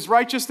kingdom and his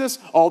righteousness,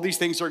 all these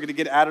things are going to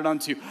get added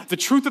unto you. The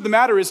truth of the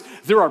matter is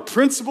there are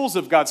principles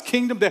of God's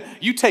kingdom that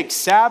you take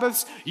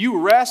Sabbaths, you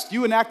rest,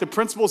 you enact the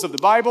principles of the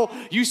Bible,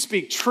 you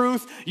speak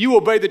truth, you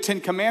obey the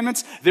 10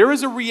 Commandments. There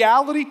is a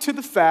reality to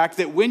the fact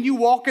that when you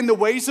walk in the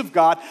ways of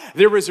God,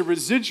 there is a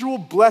residual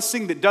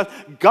blessing that does.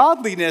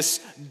 Godliness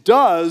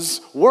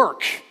does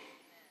work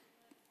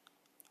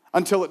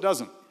until it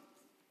doesn't.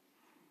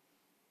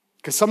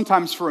 Because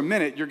sometimes for a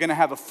minute, you're going to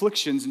have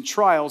afflictions and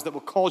trials that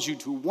will cause you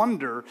to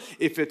wonder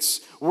if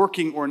it's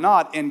working or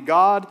not. And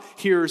God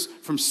hears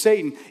from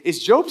Satan,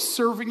 is Job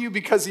serving you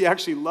because he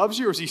actually loves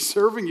you, or is he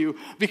serving you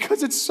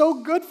because it's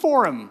so good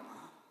for him?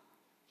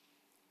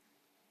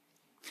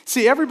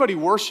 See, everybody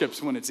worships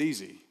when it's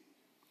easy.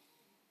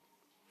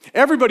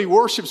 Everybody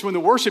worships when the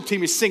worship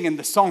team is singing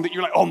the song that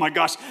you're like, oh my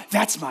gosh,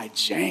 that's my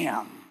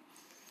jam.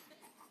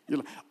 You're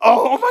like,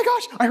 oh my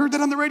gosh, I heard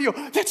that on the radio.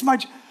 That's my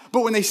jam.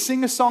 But when they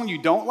sing a song you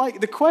don't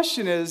like, the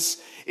question is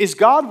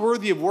God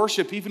worthy of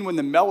worship even when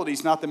the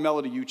melody's not the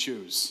melody you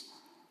choose?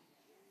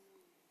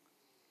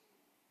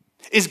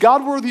 Is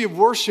God worthy of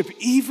worship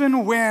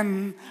even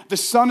when the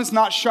sun is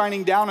not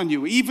shining down on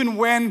you, even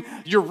when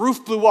your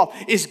roof blew off?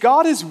 Is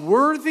God as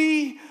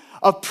worthy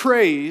of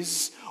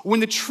praise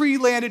when the tree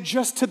landed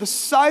just to the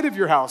side of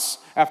your house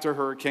after a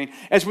hurricane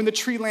as when the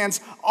tree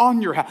lands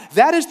on your house?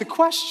 That is the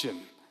question.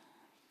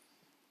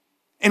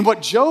 And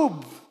what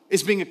Job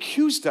is being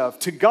accused of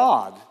to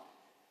God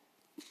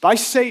by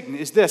Satan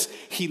is this: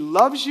 he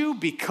loves you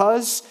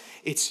because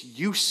it's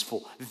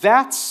useful.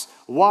 That's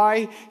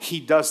why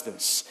he does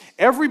this.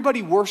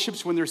 Everybody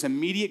worships when there's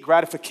immediate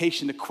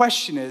gratification. The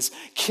question is,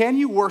 can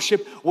you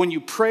worship when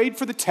you prayed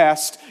for the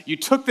test, you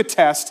took the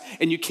test,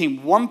 and you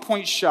came 1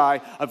 point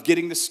shy of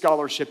getting the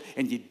scholarship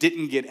and you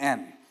didn't get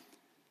in?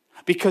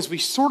 Because we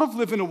sort of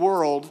live in a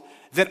world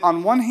that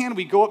on one hand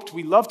we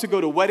love to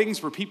go to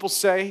weddings where people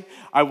say,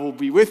 I will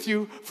be with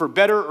you for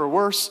better or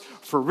worse,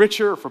 for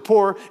richer or for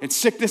poor, in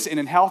sickness and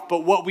in health.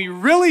 But what we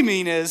really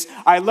mean is,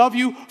 I love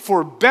you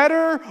for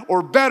better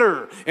or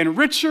better, and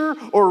richer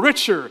or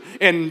richer,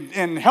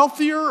 and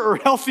healthier or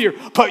healthier.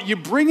 But you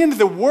bring in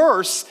the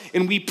worse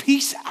and we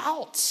peace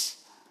out.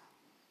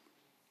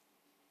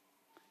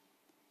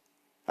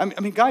 I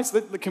mean, guys,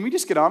 can we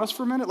just get honest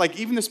for a minute? Like,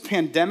 even this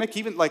pandemic,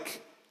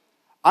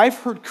 I've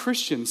heard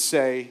Christians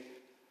say,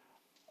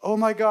 oh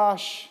my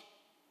gosh,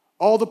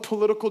 all the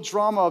political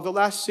drama of the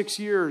last 6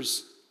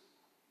 years,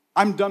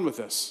 I'm done with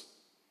this.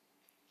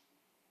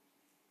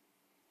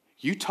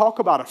 You talk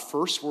about a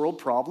first world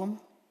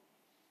problem?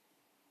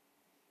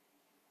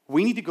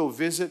 We need to go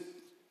visit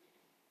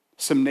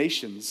some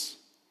nations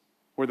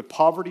where the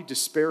poverty,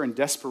 despair, and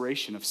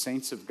desperation of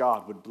saints of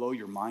God would blow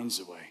your minds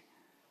away.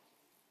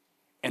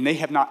 and they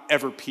have not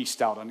ever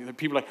pieced out on you.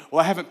 People are like,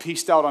 well, I haven't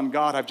pieced out on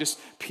God. I've just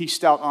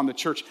pieced out on the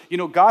church. You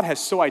know, God has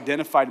so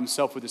identified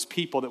himself with his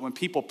people that when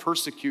people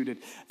persecuted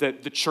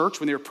the church,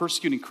 when they were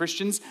persecuting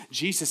Christians,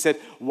 Jesus said,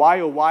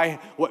 why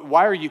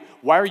are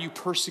you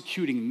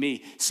persecuting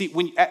me? See,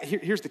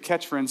 here's the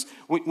catch, friends.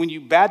 When you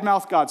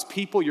badmouth God's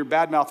people, you're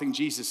badmouthing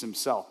Jesus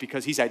himself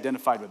because he's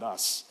identified with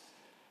us.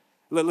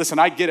 Listen,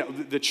 I get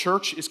it. The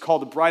church is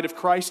called the bride of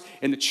Christ,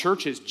 and the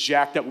church is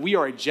jacked up. We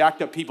are a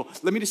jacked up people.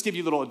 Let me just give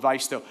you a little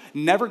advice, though.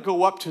 Never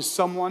go up to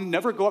someone,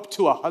 never go up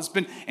to a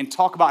husband and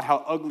talk about how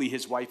ugly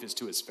his wife is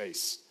to his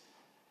face.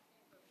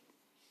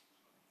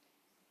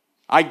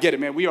 I get it,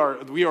 man. We are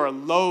a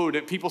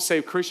load. People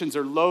say Christians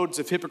are loads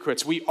of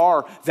hypocrites. We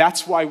are.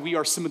 That's why we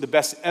are some of the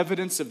best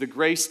evidence of the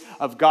grace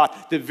of God.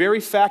 The very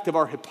fact of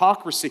our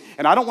hypocrisy,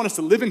 and I don't want us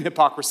to live in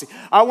hypocrisy.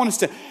 I want us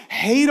to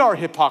hate our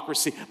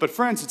hypocrisy. But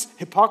friends,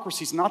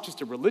 hypocrisy is not just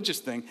a religious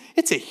thing.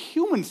 It's a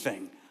human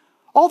thing.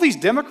 All these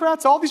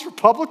Democrats, all these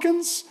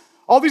Republicans,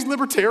 all these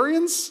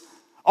libertarians,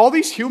 all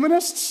these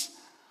humanists.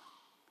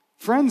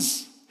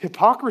 Friends,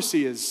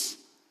 hypocrisy it's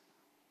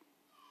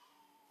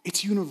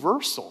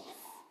universal.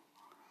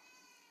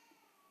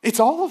 It's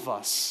all of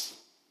us.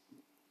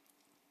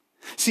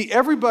 See,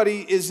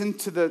 everybody is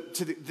into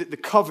the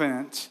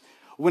covenant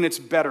when it's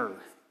better.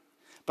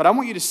 But I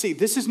want you to see,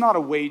 this is not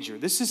a wager.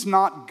 This is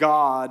not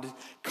God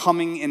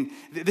coming and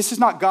this is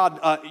not God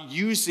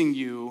using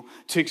you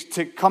to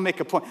come make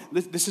a point.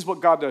 This is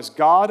what God does.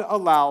 God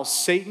allows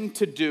Satan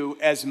to do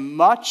as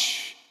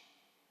much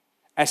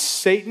as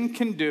Satan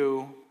can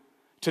do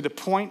to the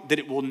point that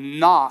it will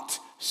not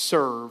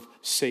serve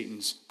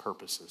Satan's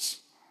purposes.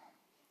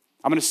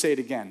 I'm going to say it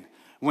again.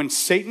 When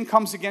Satan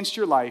comes against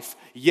your life,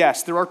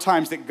 yes, there are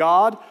times that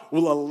God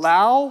will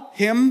allow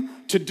him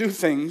to do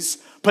things,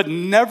 but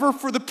never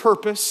for the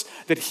purpose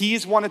that he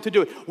has wanted to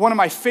do it. One of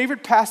my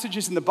favorite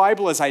passages in the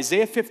Bible is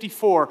Isaiah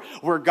 54,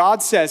 where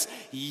God says,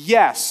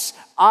 yes,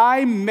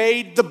 I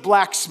made the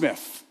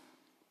blacksmith,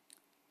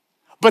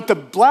 but the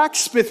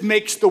blacksmith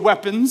makes the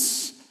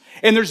weapons,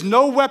 and there's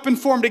no weapon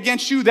formed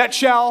against you that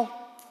shall.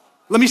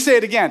 Let me say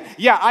it again.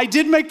 Yeah, I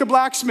did make the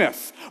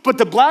blacksmith, but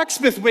the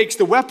blacksmith makes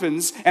the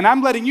weapons, and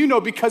I'm letting you know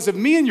because of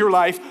me in your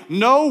life,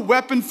 no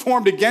weapon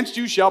formed against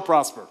you shall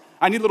prosper.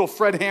 I need little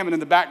Fred Hammond in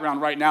the background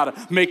right now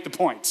to make the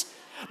point.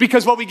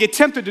 Because what we get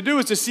tempted to do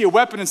is to see a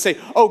weapon and say,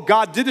 oh,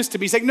 God did this to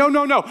me. He's like,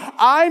 no.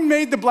 I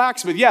made the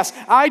blacksmith. Yes,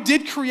 I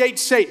did create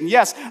Satan.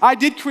 Yes, I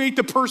did create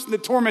the person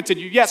that tormented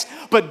you. Yes,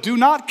 but do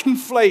not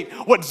conflate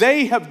what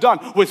they have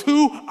done with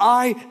who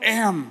I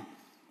am.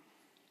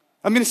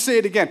 I'm going to say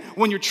it again.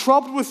 When you're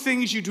troubled with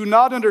things you do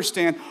not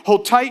understand,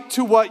 hold tight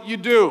to what you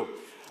do.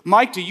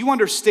 Mike, do you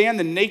understand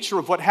the nature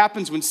of what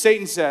happens when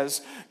Satan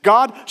says,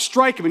 God,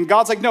 strike him? And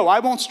God's like, no, I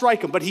won't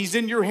strike him, but he's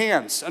in your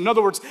hands. In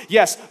other words,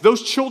 yes,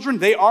 those children,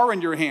 they are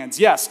in your hands.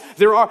 Yes,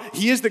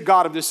 he is the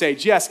God of this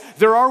age. Yes,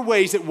 there are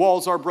ways that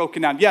walls are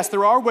broken down. Yes,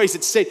 there are ways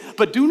that Satan,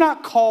 but do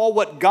not call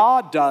what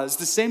God does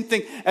the same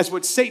thing as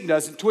what Satan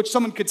does, to which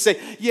someone could say,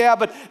 yeah,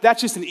 but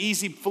that's just an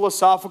easy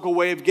philosophical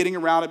way of getting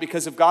around it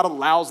because if God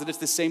allows it, it's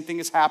the same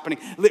thing as happening.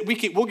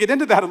 We'll get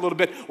into that a little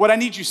bit. What I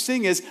need you to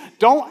sing is,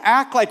 don't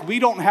act like we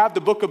don't have the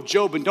book of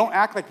Job, and don't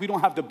act like we don't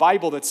have the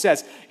Bible that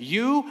says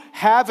you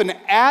have an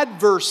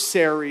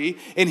adversary,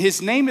 and his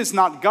name is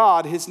not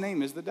God, his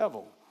name is the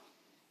devil.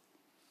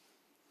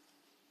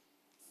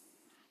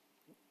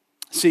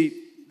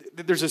 See,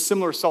 there's a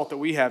similar assault that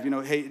we have. You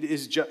know, hey,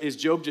 is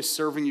Job just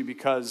serving you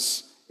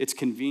because it's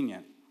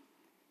convenient?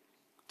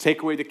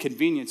 Take away the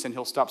convenience and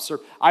he'll stop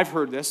serving. I've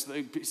heard this.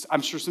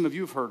 I'm sure some of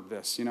you have heard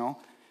this, you know.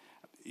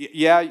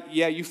 Yeah,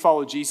 you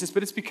follow Jesus,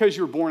 but it's because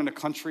you were born in a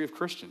country of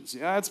Christians.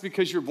 Yeah, it's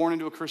because you were born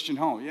into a Christian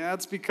home. Yeah,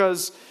 it's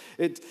because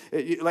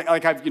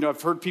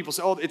I've heard people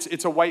say, oh,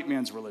 it's a white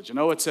man's religion.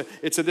 Oh, it's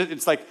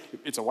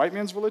a white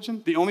man's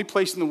religion. The only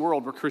place in the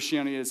world where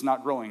Christianity is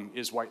not growing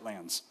is white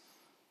lands.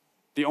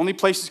 The only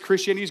places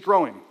Christianity is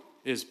growing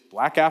is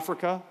Black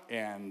Africa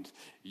and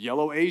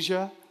Yellow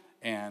Asia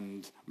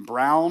and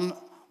brown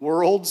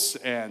worlds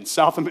and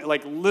South America,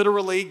 like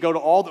literally go to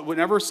all the,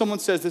 whenever someone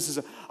says this is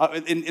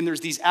and there's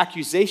these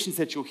accusations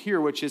that you'll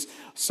hear, which is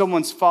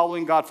someone's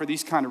following God for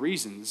these kind of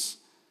reasons,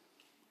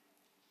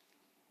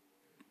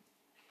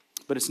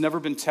 but it's never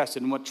been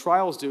tested. And what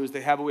trials do is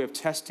they have a way of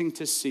testing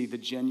to see the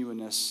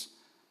genuineness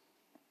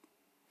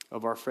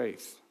of our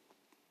faith.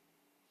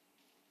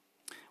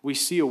 We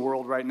see a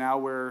world right now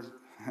where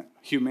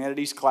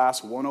humanities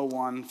class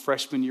 101,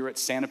 freshman year at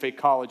Santa Fe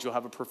College, you'll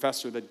have a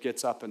professor that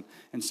gets up and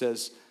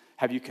says,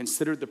 have you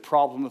considered the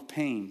problem of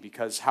pain?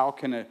 Because how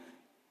can a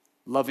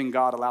loving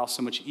God allow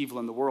so much evil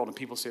in the world? And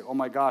people say, oh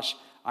my gosh,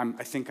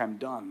 I think I'm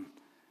done.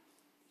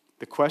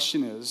 The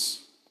question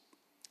is,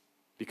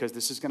 because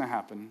this is going to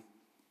happen,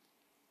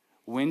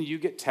 when you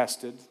get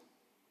tested,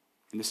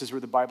 and this is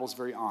where the Bible's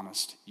very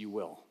honest, you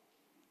will.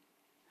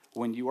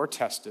 When you are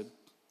tested,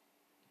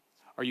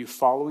 are you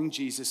following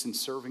Jesus and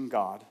serving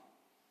God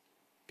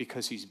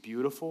because he's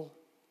beautiful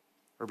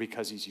or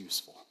because he's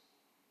useful?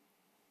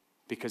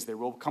 Because there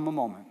will come a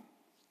moment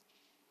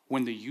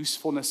when the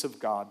usefulness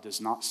of God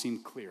does not seem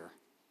clear,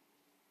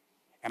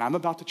 And I'm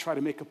about to try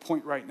to make a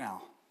point right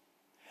now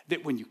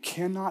that when you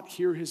cannot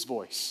hear his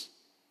voice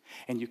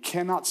and you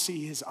cannot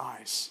see his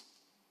eyes,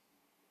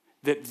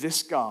 that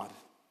this God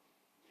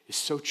is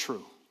so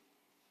true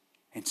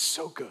and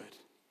so good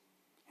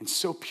and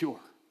so pure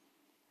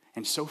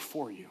and so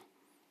for you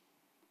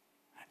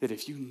that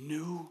if you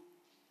knew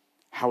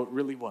how it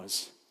really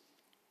was,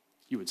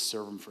 you would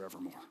serve him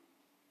forevermore.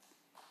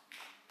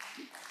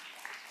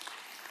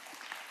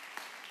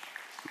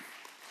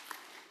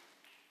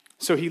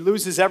 So he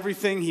loses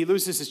everything. He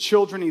loses his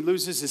children. He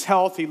loses his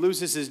health. He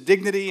loses his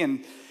dignity.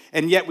 And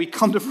yet we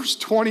come to verse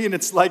 20 and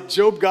it's like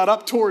Job got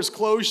up, tore his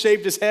clothes,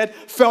 shaved his head,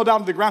 fell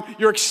down to the ground.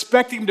 You're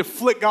expecting him to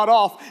flick God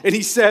off. And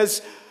he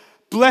says,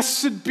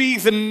 blessed be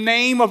the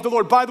name of the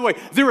Lord. By the way,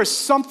 there is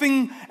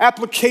something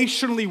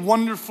applicationally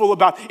wonderful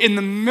about in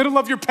the middle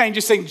of your pain,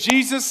 just saying,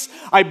 Jesus,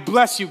 I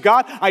bless you.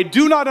 God, I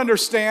do not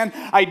understand.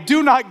 I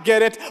do not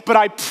get it, but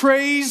I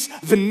praise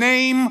the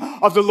name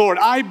of the Lord.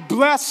 I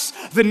bless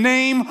the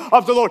name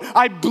of the Lord.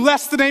 I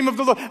bless the name of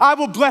the Lord. I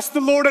will bless the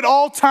Lord at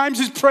all times.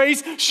 His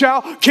praise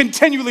shall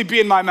continually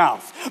be in my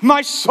mouth.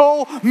 My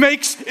soul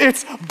makes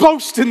its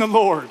boast in the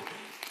Lord.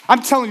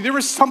 I'm telling you, there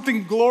is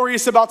something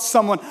glorious about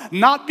someone,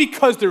 not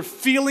because they're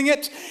feeling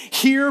it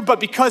here,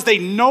 but because they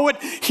know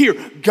it here.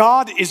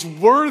 God is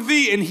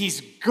worthy and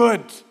he's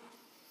good.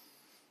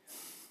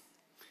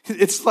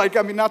 It's like,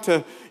 not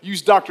to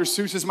use Dr.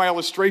 Seuss as my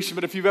illustration,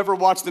 but if you've ever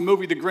watched the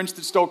movie The Grinch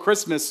That Stole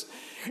Christmas,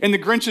 and the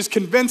Grinch is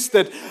convinced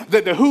that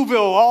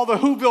all the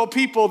Whoville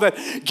people that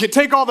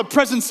take all the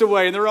presents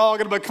away, and they're all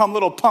going to become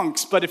little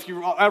punks. But if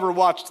you ever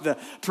watched the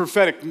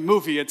prophetic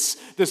movie, it's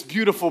this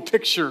beautiful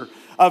picture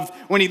of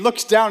when he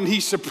looks down and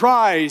he's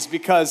surprised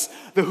because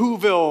the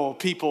Whoville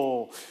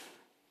people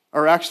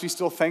are actually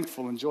still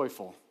thankful and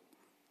joyful.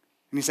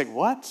 And he's like,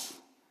 what?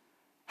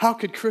 How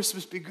could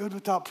Christmas be good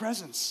without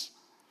presents?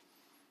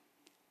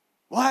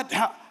 What?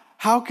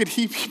 How could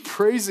he be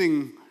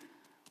praising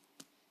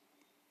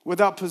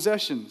without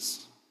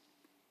possessions?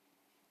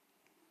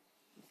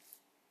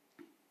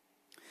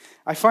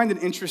 I find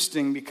it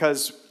interesting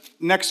because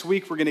next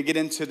week we're going to get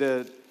into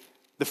the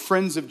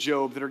friends of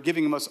Job that are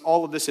giving us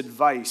all of this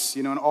advice,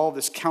 and all of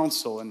this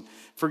counsel. And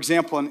for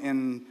example,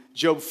 in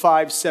Job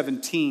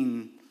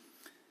 5:17,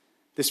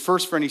 this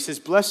first friend, he says,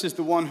 blessed is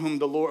the one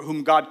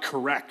whom God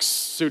corrects.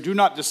 So do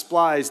not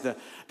despise the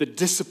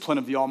discipline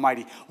of the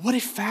Almighty. What a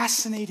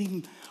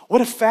fascinating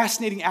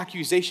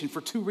accusation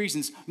for two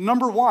reasons.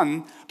 Number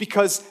one,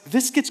 because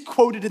this gets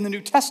quoted in the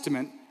New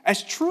Testament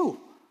as true.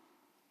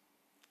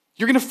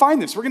 You're going to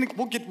find this. We're going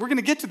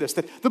to get to this.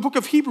 The book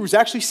of Hebrews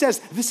actually says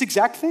this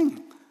exact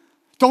thing.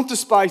 Don't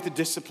despise the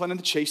discipline and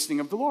the chastening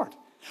of the Lord.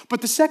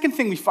 But the second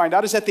thing we find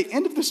out is at the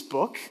end of this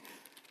book,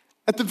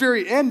 at the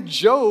very end,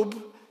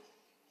 Job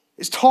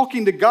is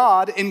talking to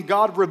God, and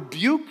God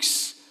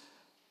rebukes.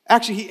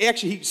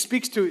 He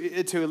speaks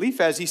to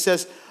Eliphaz. He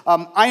says,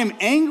 I am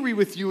angry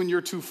with you and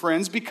your two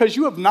friends because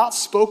you have not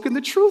spoken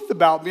the truth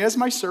about me as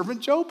my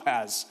servant Job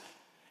has.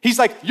 He's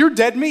like, you're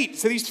dead meat.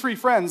 So these three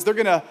friends, they're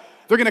gonna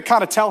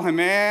kind of tell him,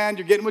 man,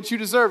 you're getting what you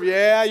deserve.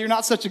 Yeah, you're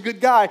not such a good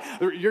guy.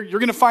 You're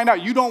going to find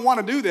out you don't want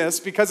to do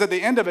this, because at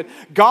the end of it,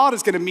 God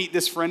is going to meet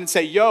this friend and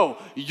say, yo,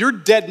 you're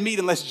dead meat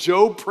unless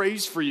Job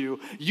prays for you.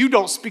 You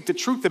don't speak the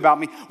truth about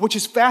me, which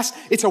is fast.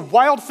 It's a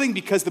wild thing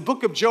because the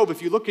book of Job,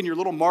 if you look in your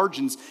little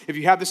margins, if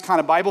you have this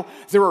kind of Bible,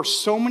 there are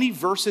so many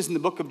verses in the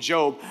book of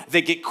Job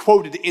that get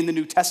quoted in the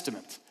New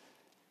Testament.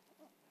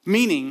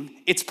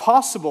 Meaning, it's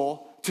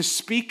possible to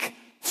speak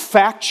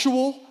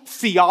factual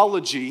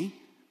theology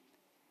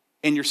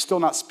and you're still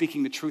not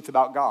speaking the truth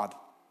about God.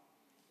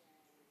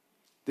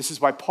 This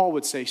is why Paul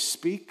would say,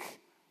 speak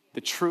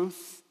the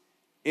truth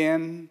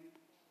in.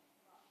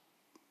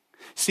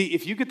 See,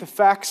 if you get the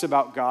facts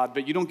about God,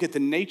 but you don't get the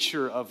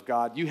nature of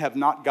God, you have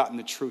not gotten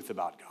the truth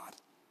about God.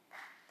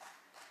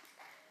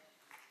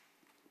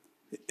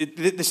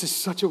 This is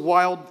such a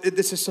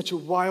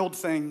wild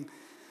thing.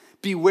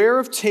 Beware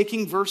of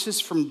taking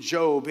verses from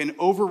Job and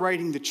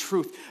overwriting the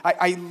truth.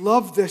 I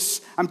love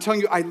this. I'm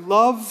telling you, I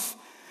love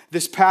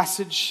this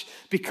passage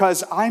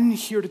because I'm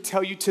here to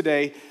tell you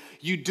today,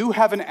 you do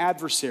have an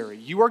adversary.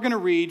 You are going to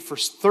read for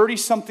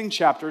 30-something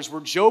chapters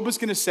where Job is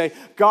going to say,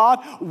 God,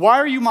 why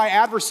are you my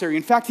adversary?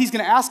 In fact, he's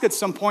going to ask at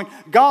some point,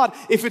 God,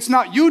 if it's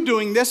not you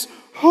doing this,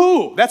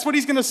 who? That's what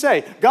he's going to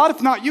say. God,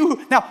 if not you,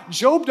 who? Now,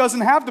 Job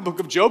doesn't have the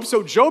book of Job,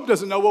 so Job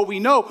doesn't know what we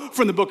know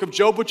from the book of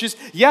Job, which is,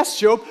 yes,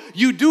 Job,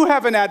 you do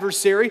have an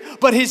adversary,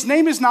 but his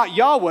name is not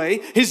Yahweh.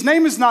 His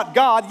name is not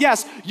God.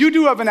 Yes, you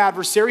do have an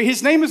adversary.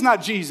 His name is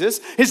not Jesus.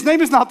 His name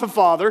is not the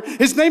Father.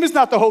 His name is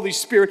not the Holy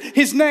Spirit.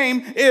 His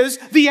name is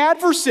the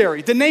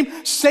adversary. The name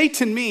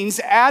Satan means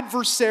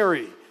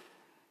adversary.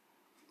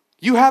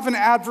 You have an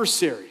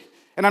adversary.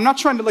 And I'm not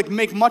trying to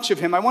make much of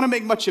him. I want to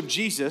make much of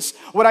Jesus.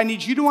 What I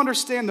need you to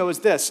understand, though, is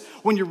this.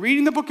 When you're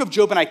reading the book of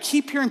Job, and I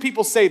keep hearing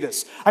people say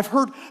this. I've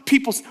heard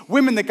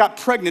women that got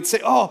pregnant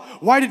say, oh,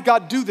 why did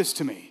God do this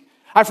to me?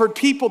 I've heard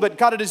people that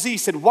got a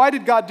disease said, why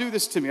did God do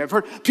this to me? I've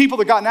heard people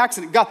that got in an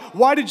accident, God,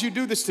 why did you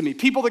do this to me?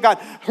 People that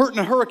got hurt in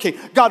a hurricane,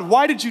 God,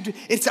 why did you do?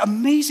 It's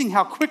amazing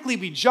how quickly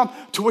we jump,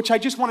 to which I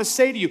just want to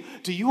say to you,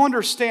 do you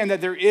understand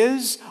that there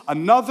is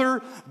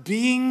another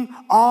being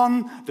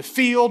on the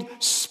field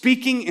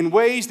speaking in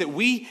ways that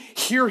we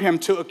hear him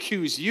to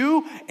accuse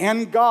you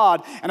and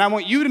God? And I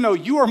want you to know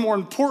you are more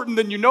important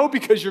than you know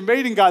because you're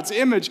made in God's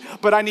image,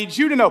 but I need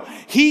you to know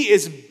he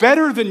is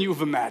better than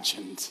you've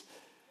imagined.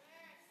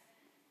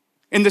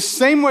 In the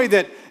same way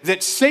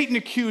that Satan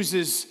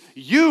accuses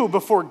you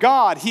before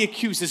God, he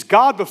accuses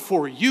God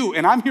before you.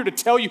 And I'm here to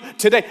tell you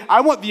today,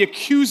 I want the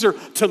accuser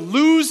to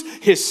lose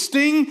his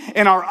sting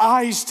in our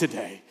eyes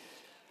today.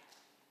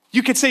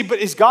 You could say, but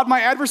is God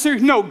my adversary?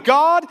 No,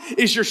 God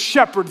is your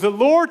shepherd. The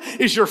Lord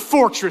is your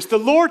fortress. The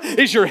Lord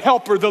is your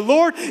helper. The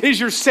Lord is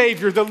your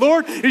savior. The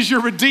Lord is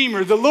your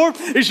redeemer. The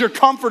Lord is your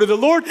comforter. The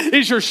Lord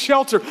is your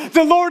shelter.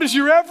 The Lord is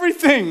your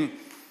everything,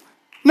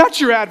 not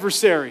your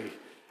adversary.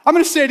 I'm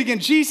going to say it again.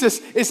 Jesus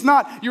is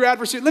not your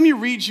adversary. Let me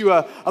read you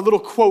a little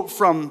quote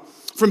from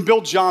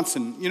Bill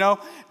Johnson. You know,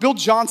 Bill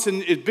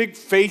Johnson is a big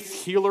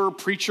faith healer,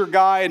 preacher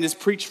guy, and has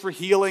preached for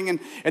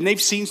healing. And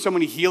they've seen so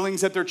many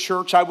healings at their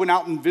church. I went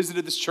out and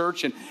visited this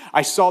church, and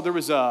I saw there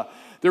was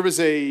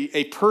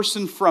a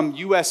person from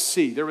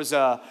USC. There was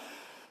a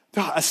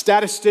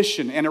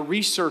statistician and a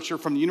researcher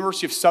from the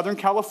University of Southern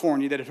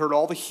California that had heard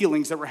all the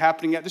healings that were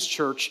happening at this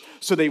church.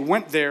 So they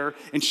went there,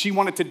 and she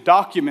wanted to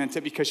document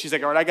it because she's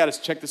like, all right, I got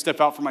to check this stuff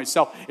out for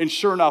myself. And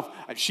sure enough,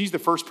 she's the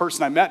first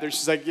person I met there.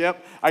 She's like,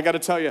 yep, I got to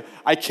tell you,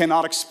 I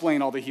cannot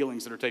explain all the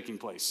healings that are taking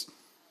place.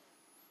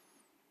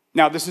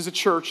 Now, this is a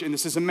church, and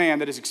this is a man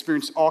that has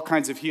experienced all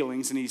kinds of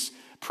healings, and he's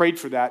prayed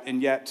for that,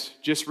 and yet,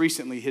 just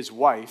recently, his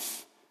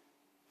wife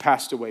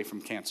passed away from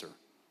cancer.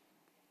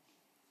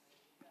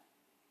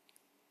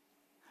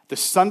 The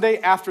Sunday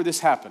after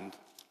this happened,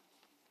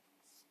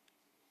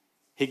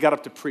 he got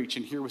up to preach,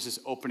 and here was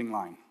his opening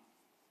line.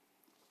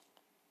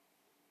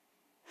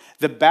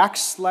 The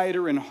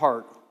backslider in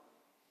heart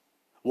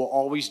will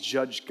always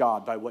judge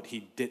God by what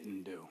he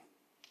didn't do.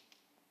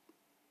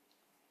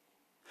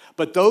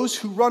 But those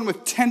who run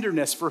with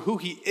tenderness for who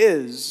he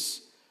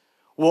is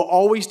will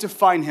always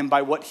define him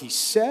by what he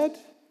said,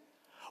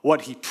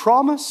 what he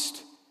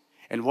promised,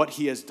 and what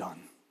he has done.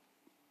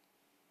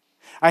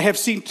 I have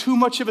seen too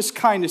much of his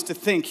kindness to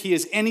think he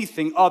is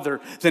anything other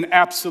than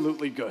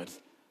absolutely good.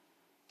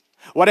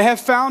 What I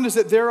have found is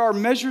that there are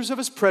measures of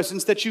his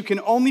presence that you can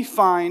only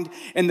find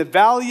in the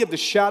valley of the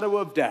shadow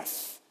of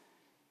death.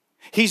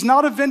 He's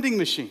not a vending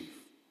machine.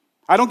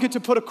 I don't get to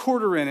put a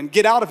quarter in and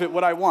get out of it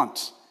what I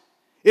want.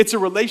 It's a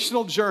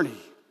relational journey.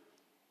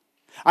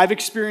 I've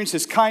experienced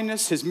his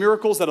kindness, his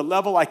miracles at a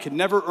level I could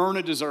never earn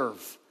or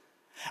deserve.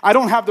 I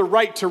don't have the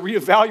right to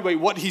reevaluate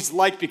what he's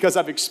like because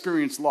I've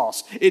experienced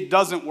loss. It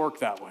doesn't work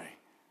that way.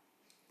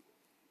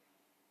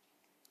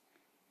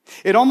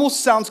 It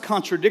almost sounds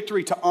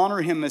contradictory to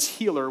honor him as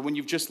healer when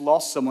you've just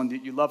lost someone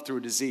that you love through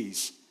a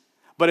disease.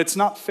 But it's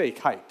not fake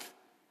hype.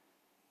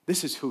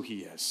 This is who he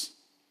is.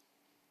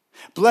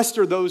 Blessed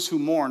are those who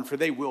mourn, for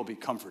they will be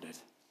comforted.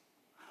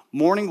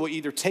 Mourning will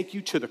either take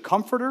you to the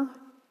Comforter,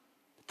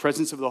 the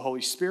presence of the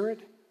Holy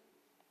Spirit,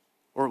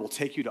 or it will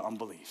take you to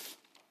unbelief.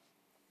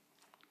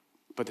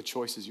 But the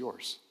choice is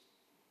yours.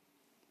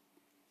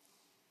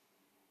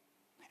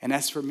 And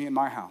as for me and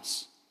my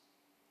house,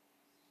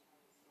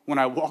 when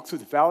I walk through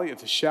the valley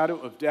of the shadow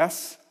of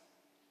death,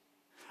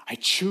 I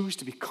choose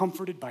to be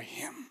comforted by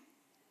him.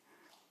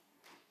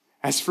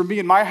 As for me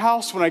and my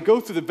house, when I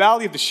go through the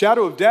valley of the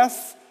shadow of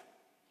death,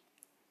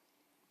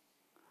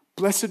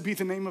 blessed be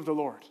the name of the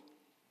Lord.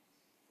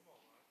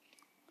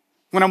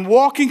 When I'm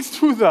walking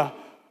through the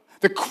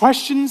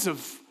questions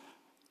of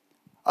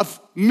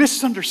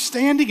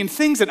misunderstanding and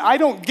things that I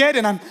don't get,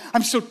 and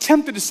I'm so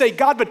tempted to say,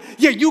 God, but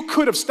yeah, you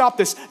could have stopped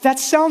this. That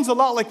sounds a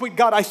lot like, wait,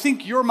 God, I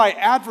think you're my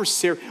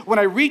adversary. When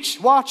I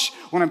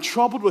when I'm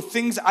troubled with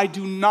things I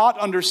do not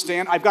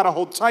understand, I've got to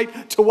hold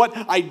tight to what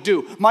I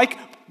do. Mike,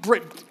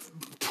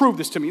 prove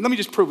this to me. Let me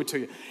just prove it to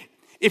you.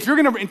 If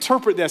you're going to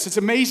interpret this, it's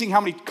amazing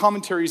how many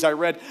commentaries I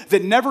read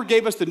that never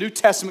gave us the New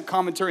Testament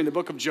commentary in the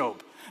book of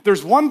Job.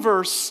 There's one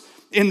verse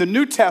in the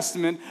New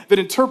Testament that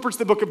interprets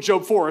the book of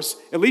Job for us,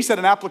 at least at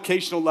an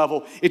applicational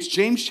level. It's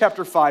James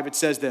chapter 5. It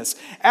says this: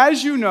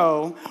 as you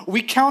know,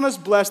 we count as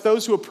blessed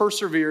those who have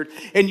persevered,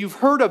 and you've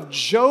heard of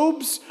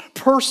Job's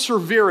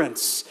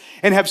perseverance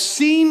and have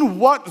seen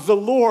what the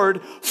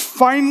Lord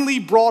finally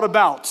brought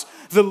about.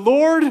 The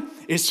Lord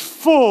is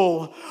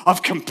full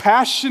of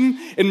compassion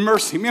and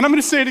mercy. Man, I'm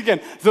going to say it again.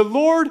 The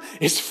Lord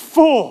is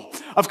full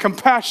of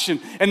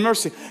compassion and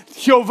mercy.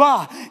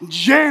 Jehová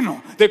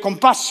lleno de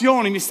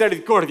compasión y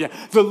misericordia.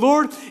 The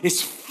Lord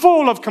is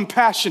full of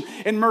compassion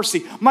and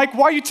mercy. Mike,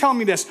 why are you telling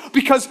me this?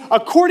 Because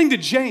according to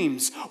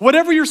James,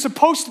 whatever you're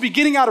supposed to be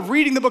getting out of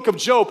reading the book of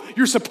Job,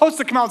 you're supposed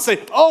to come out and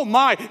say, oh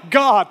my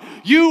God,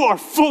 you are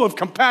full of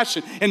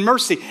compassion and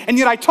mercy. And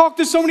yet I talk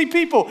to so many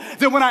people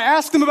that when I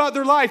ask them about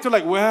their life, they're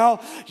like,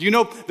 well, you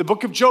know, the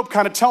book of Job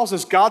kind of tells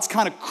us God's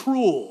kind of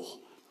cruel.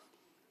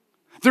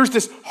 There's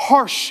this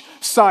harsh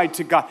side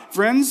to God.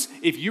 Friends,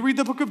 if you read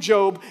the book of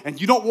Job and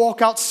you don't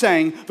walk out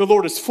saying the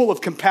Lord is full of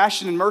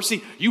compassion and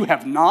mercy, you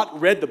have not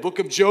read the book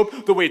of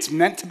Job the way it's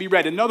meant to be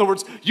read. In other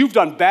words, you've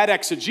done bad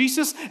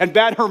exegesis and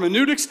bad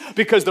hermeneutics,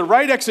 because the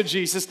right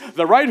exegesis,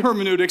 the right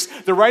hermeneutics,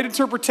 the right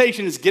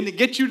interpretation is going to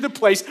get you to the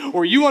place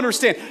where you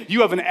understand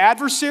you have an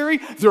adversary.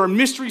 There are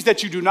mysteries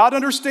that you do not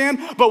understand,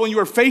 but when you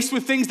are faced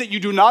with things that you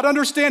do not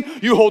understand,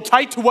 you hold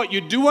tight to what you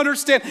do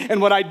understand.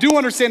 And what I do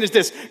understand is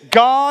this: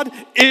 God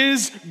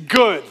is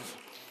good.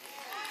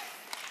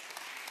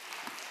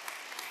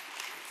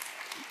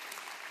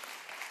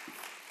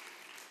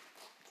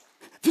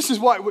 This is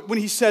why when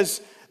he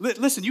says,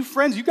 listen, you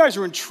friends, you guys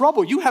are in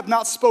trouble. You have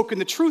not spoken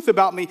the truth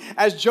about me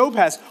as Job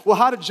has. Well,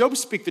 how did Job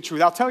speak the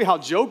truth? I'll tell you how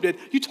Job did.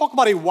 You talk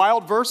about a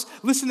wild verse.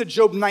 Listen to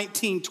Job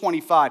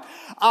 19:25.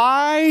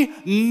 I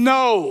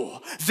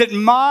know that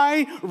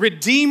my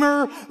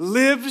Redeemer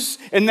lives,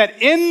 and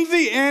that in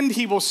the end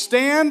he will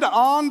stand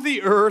on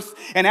the earth.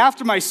 And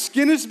after my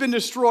skin has been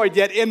destroyed,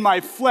 yet in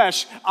my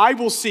flesh I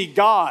will see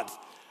God.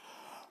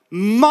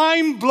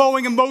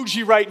 Mind-blowing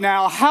emoji right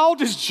now. How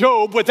does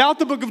Job, without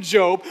the book of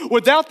Job,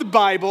 without the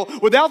Bible,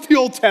 without the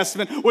Old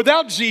Testament,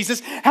 without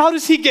Jesus, how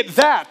does he get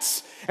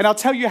that? And I'll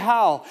tell you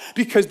how.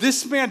 Because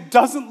this man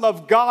doesn't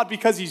love God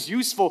because he's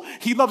useful.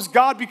 He loves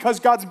God because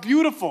God's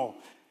beautiful.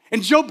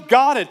 And Job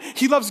got it.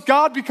 He loves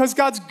God because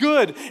God's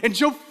good. And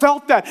Job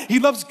felt that. He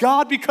loves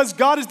God because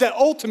God is that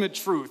ultimate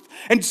truth.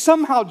 And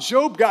somehow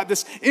Job got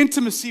this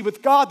intimacy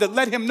with God that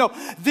let him know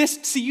this.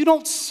 See, you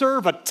don't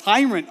serve a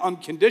tyrant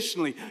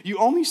unconditionally. You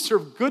only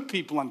serve good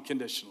people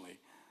unconditionally.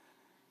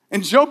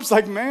 And Job's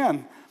like,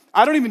 man,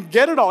 I don't even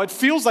get it all. It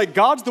feels like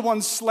God's the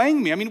one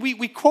slaying me. I mean,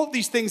 we quote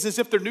these things as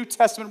if they're New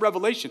Testament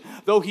revelation.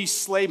 Though he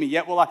slay me,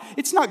 yet will I.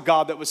 It's not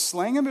God that was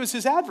slaying him. It was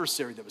his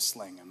adversary that was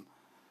slaying him.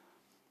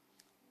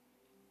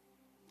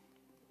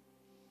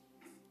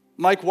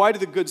 Mike, why do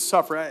the good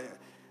suffer?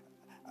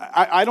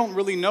 I don't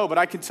really know, but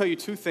I can tell you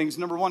two things.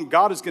 Number one,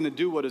 God is going to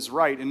do what is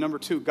right. And number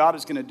two, God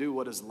is going to do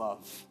what is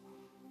love.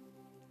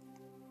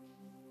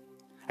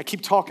 I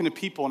keep talking to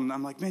people, and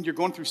I'm like, man, you're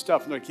going through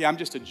stuff. And they're like, yeah, I'm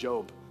just a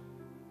Job.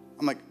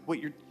 I'm like,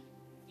 wait,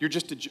 you're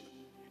just a Job.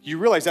 You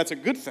realize that's a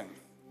good thing.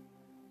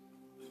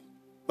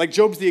 Like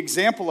Job's the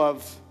example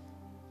of,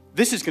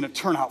 this is going to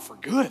turn out for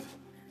good.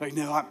 Like,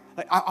 no,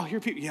 I'll hear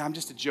people, yeah, I'm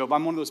just a Job.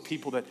 I'm one of those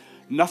people that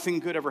nothing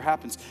good ever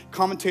happens.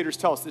 Commentators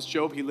tell us this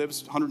Job, he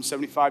lives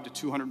 175 to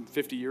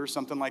 250 years,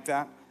 something like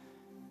that.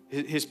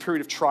 His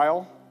period of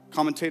trial,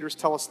 commentators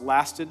tell us,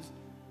 lasted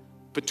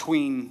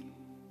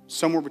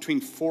somewhere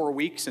between 4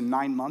 weeks and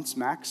 9 months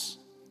max.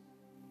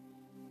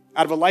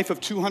 Out of a life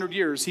of 200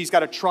 years, he's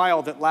got a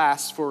trial that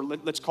lasts for,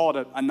 let's call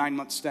it a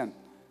 9-month stint.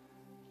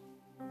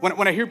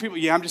 When I hear people,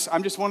 yeah, I'm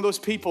just one of those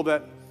people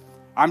that,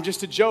 I'm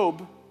just a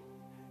Job.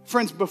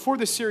 Friends, before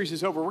this series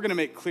is over, we're going to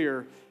make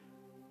clear,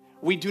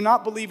 we do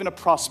not believe in a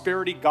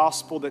prosperity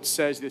gospel that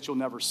says that you'll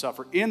never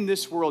suffer. In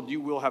this world, you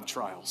will have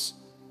trials.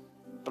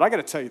 But I got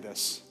to tell you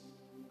this,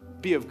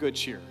 be of good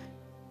cheer,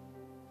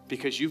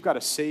 because you've got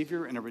a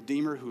Savior and a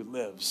Redeemer who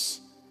lives,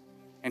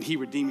 and he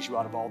redeems you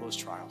out of all those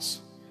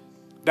trials.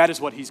 That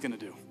is what he's going to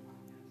do.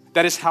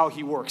 That is how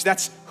he works.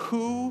 That's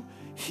who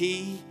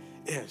he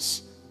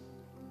is.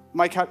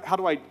 Mike, how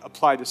do I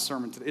apply this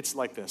sermon today? It's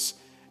like this.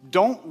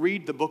 Don't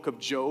read the book of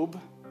Job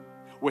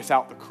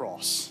without the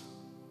cross.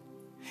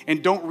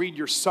 And don't read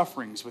your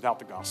sufferings without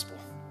the gospel.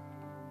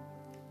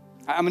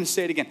 I'm going to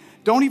say it again.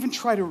 Don't even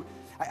try to,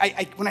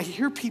 when I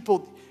hear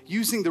people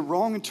using the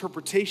wrong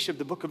interpretation of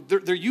the book of,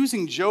 they're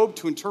using Job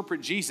to interpret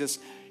Jesus.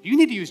 You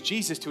need to use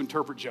Jesus to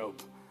interpret Job.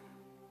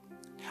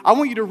 I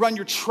want you to run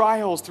your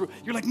trials through.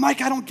 You're like,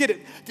 Mike, I don't get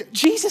it.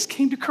 Jesus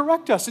came to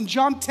correct us. In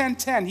John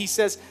 10:10, he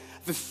says,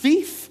 the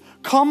thief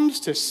comes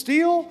to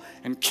steal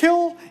and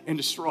kill and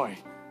destroy.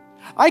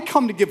 I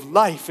come to give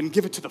life and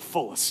give it to the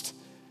fullest.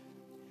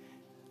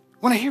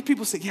 When I hear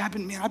people say, yeah,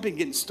 I've been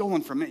getting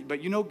stolen from me,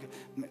 but you know,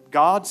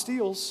 God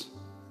steals.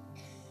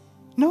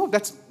 No,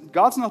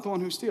 God's not the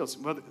one who steals.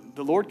 Well,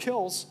 the Lord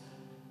kills.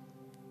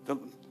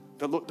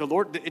 The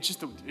Lord, it's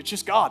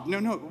just God.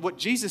 No. What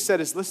Jesus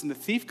said is, listen, the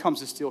thief comes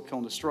to steal, kill,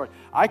 and destroy.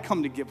 I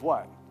come to give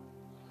what?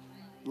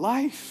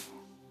 Life.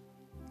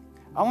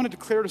 I want to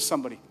declare to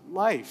somebody,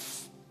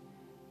 life.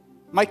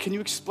 Mike, can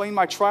you explain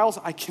my trials?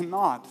 I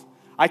cannot.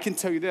 I can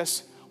tell you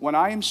this. When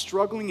I am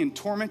struggling and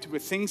tormented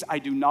with things I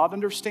do not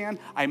understand,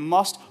 I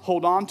must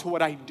hold on to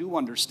what I do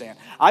understand.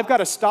 I've got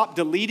to stop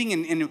deleting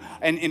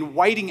and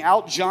whiting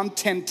out John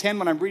 10:10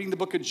 when I'm reading the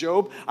book of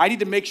Job. I need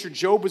to make sure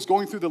Job was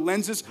going through the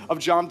lenses of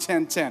John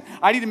 10:10.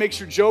 I need to make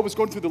sure Job was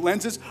going through the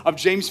lenses of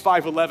James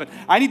 5:11.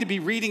 I need to be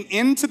reading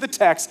into the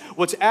text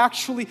what's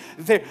actually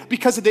there.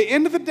 Because at the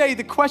end of the day,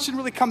 the question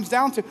really comes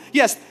down to,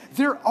 yes,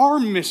 there are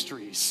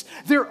mysteries.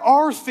 There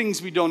are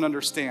things we don't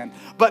understand.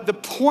 But the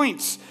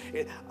point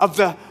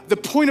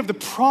of the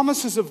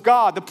promises of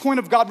God, the point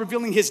of God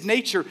revealing his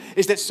nature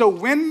is that so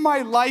when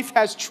my life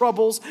has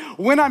troubles,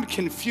 when I'm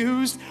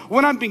confused,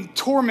 when I'm being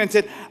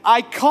tormented,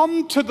 I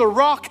come to the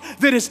rock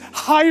that is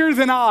higher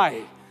than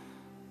I.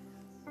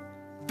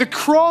 The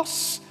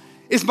cross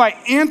is my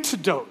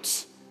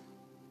antidote.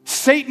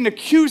 Satan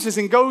accuses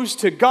and goes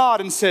to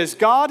God and says,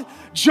 God,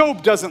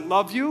 Job doesn't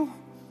love you,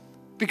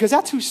 because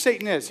that's who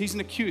Satan is. He's an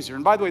accuser.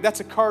 And by the way,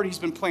 that's a card he's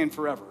been playing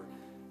forever.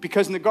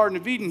 Because in the Garden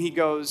of Eden, he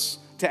goes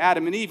to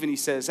Adam and Eve and he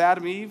says,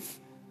 Adam, Eve,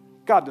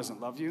 God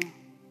doesn't love you.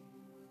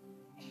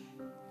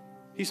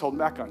 He's holding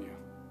back on you.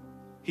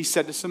 He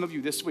said to some of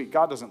you this week,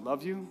 God doesn't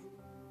love you.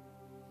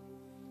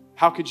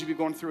 How could you be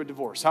going through a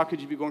divorce? How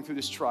could you be going through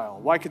this trial?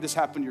 Why could this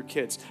happen to your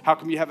kids? How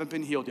come you haven't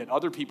been healed yet?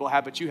 Other people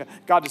have, but you have.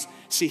 God does.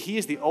 See, he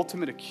is the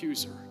ultimate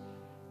accuser.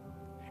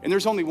 And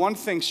there's only one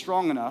thing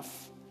strong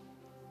enough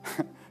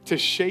to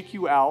shake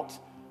you out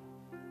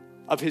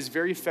of his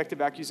very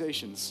effective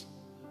accusations.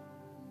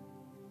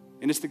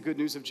 And it's the good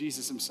news of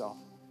Jesus himself.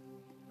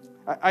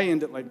 I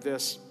end it like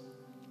this.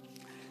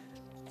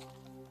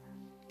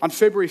 On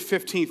February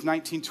 15th,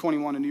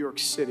 1921 in New York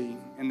City,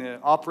 in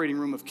the operating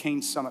room of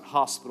Kane Summit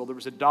Hospital, there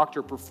was a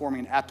doctor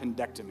performing an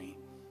appendectomy.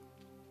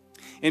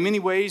 In many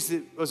ways,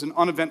 it was an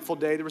uneventful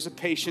day. There was a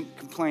patient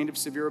complained of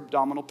severe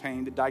abdominal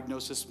pain. The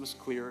diagnosis was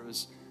clear. It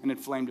was an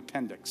inflamed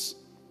appendix.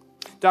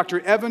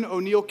 Dr. Evan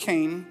O'Neill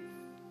Kane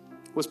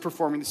was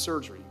performing the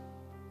surgery.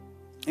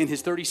 In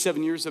his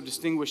 37 years of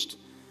distinguished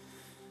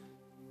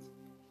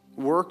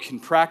work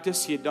and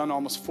practice, he had done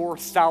almost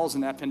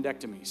 4,000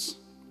 appendectomies.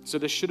 So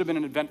this should have been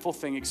an eventful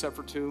thing, except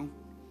for two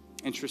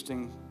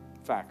interesting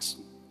facts.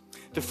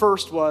 The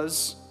first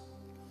was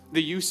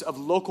the use of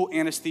local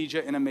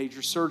anesthesia in a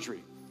major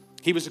surgery.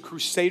 He was a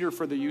crusader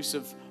for the use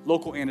of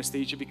local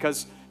anesthesia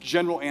because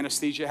general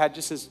anesthesia had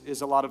just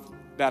as a lot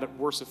of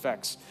worse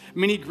effects.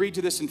 Many agreed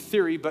to this in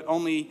theory, but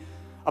only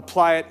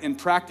apply it in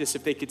practice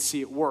if they could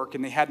see it work,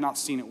 and they had not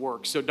seen it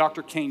work. So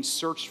Dr. Kane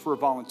searched for a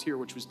volunteer,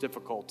 which was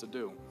difficult to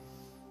do.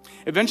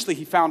 Eventually,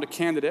 he found a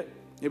candidate.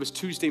 It was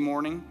Tuesday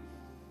morning.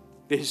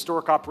 The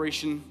historic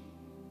operation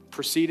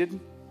proceeded.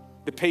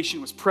 The patient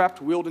was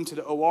prepped, wheeled into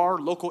the OR.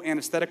 Local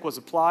anesthetic was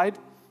applied.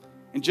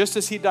 And just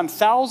as he'd done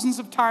thousands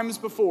of times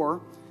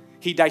before,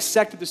 he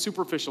dissected the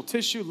superficial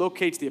tissue,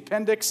 locates the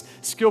appendix,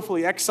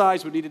 skillfully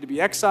excised what needed to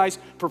be excised,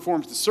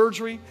 performs the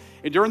surgery.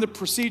 And during the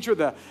procedure,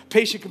 the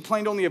patient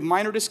complained only of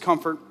minor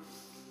discomfort,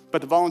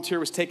 but the volunteer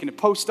was taken to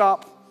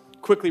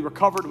post-op, quickly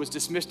recovered, was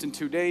dismissed in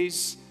 2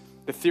 days.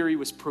 The theory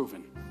was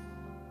proven.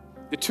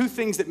 The two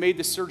things that made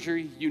this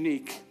surgery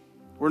unique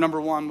were,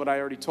 number one, what I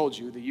already told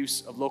you, the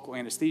use of local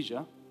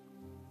anesthesia.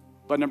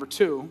 But number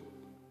two,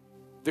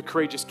 the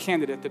courageous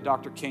candidate that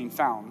Dr. Kane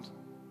found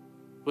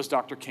was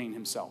Dr. Kane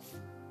himself.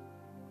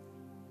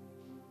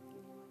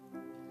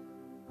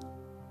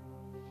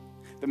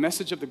 The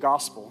message of the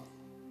gospel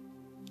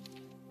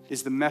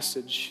is the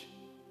message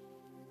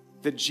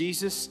that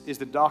Jesus is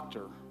the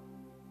doctor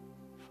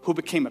who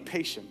became a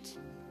patient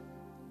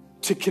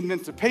to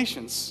convince the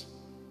patients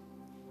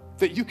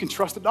that you can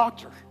trust the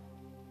doctor.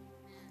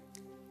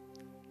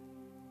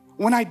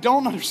 When I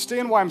don't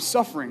understand why I'm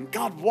suffering,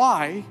 God,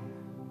 why?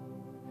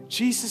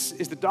 Jesus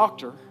is the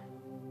doctor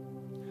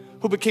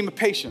who became a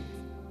patient,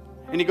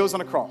 and he goes on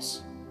a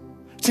cross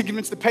to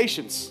convince the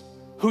patients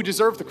who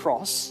deserve the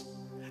cross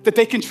that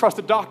they can trust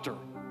a doctor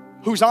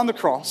who's on the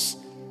cross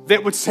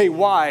that would say,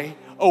 why,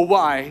 oh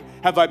why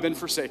have I been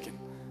forsaken?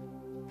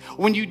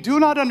 When you do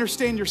not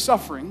understand your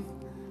suffering,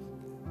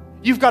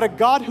 you've got a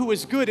God who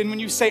is good, and when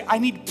you say, I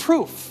need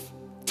proof,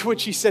 to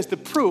which he says the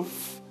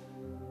proof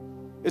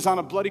is on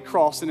a bloody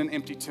cross in an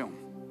empty tomb.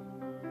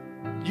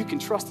 You can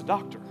trust the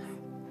doctor.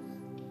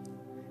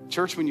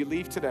 Church, when you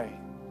leave today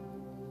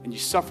and you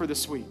suffer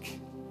this week,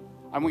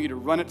 I want you to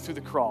run it through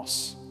the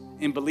cross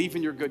and believe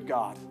in your good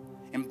God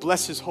and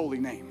bless his holy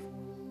name.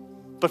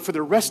 But for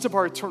the rest of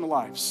our eternal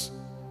lives,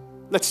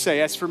 let's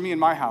say, as for me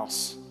and my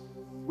house,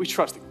 we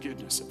trust the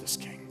goodness of this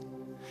King.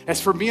 As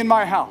for me and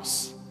my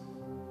house,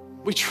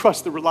 we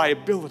trust the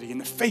reliability and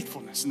the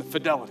faithfulness and the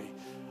fidelity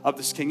of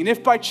this King. And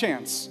if by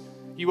chance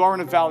you are in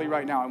a valley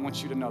right now, I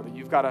want you to know that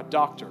you've got a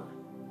doctor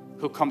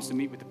who comes to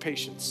meet with the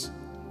patients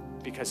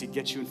because he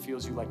gets you and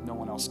feels you like no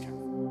one else can.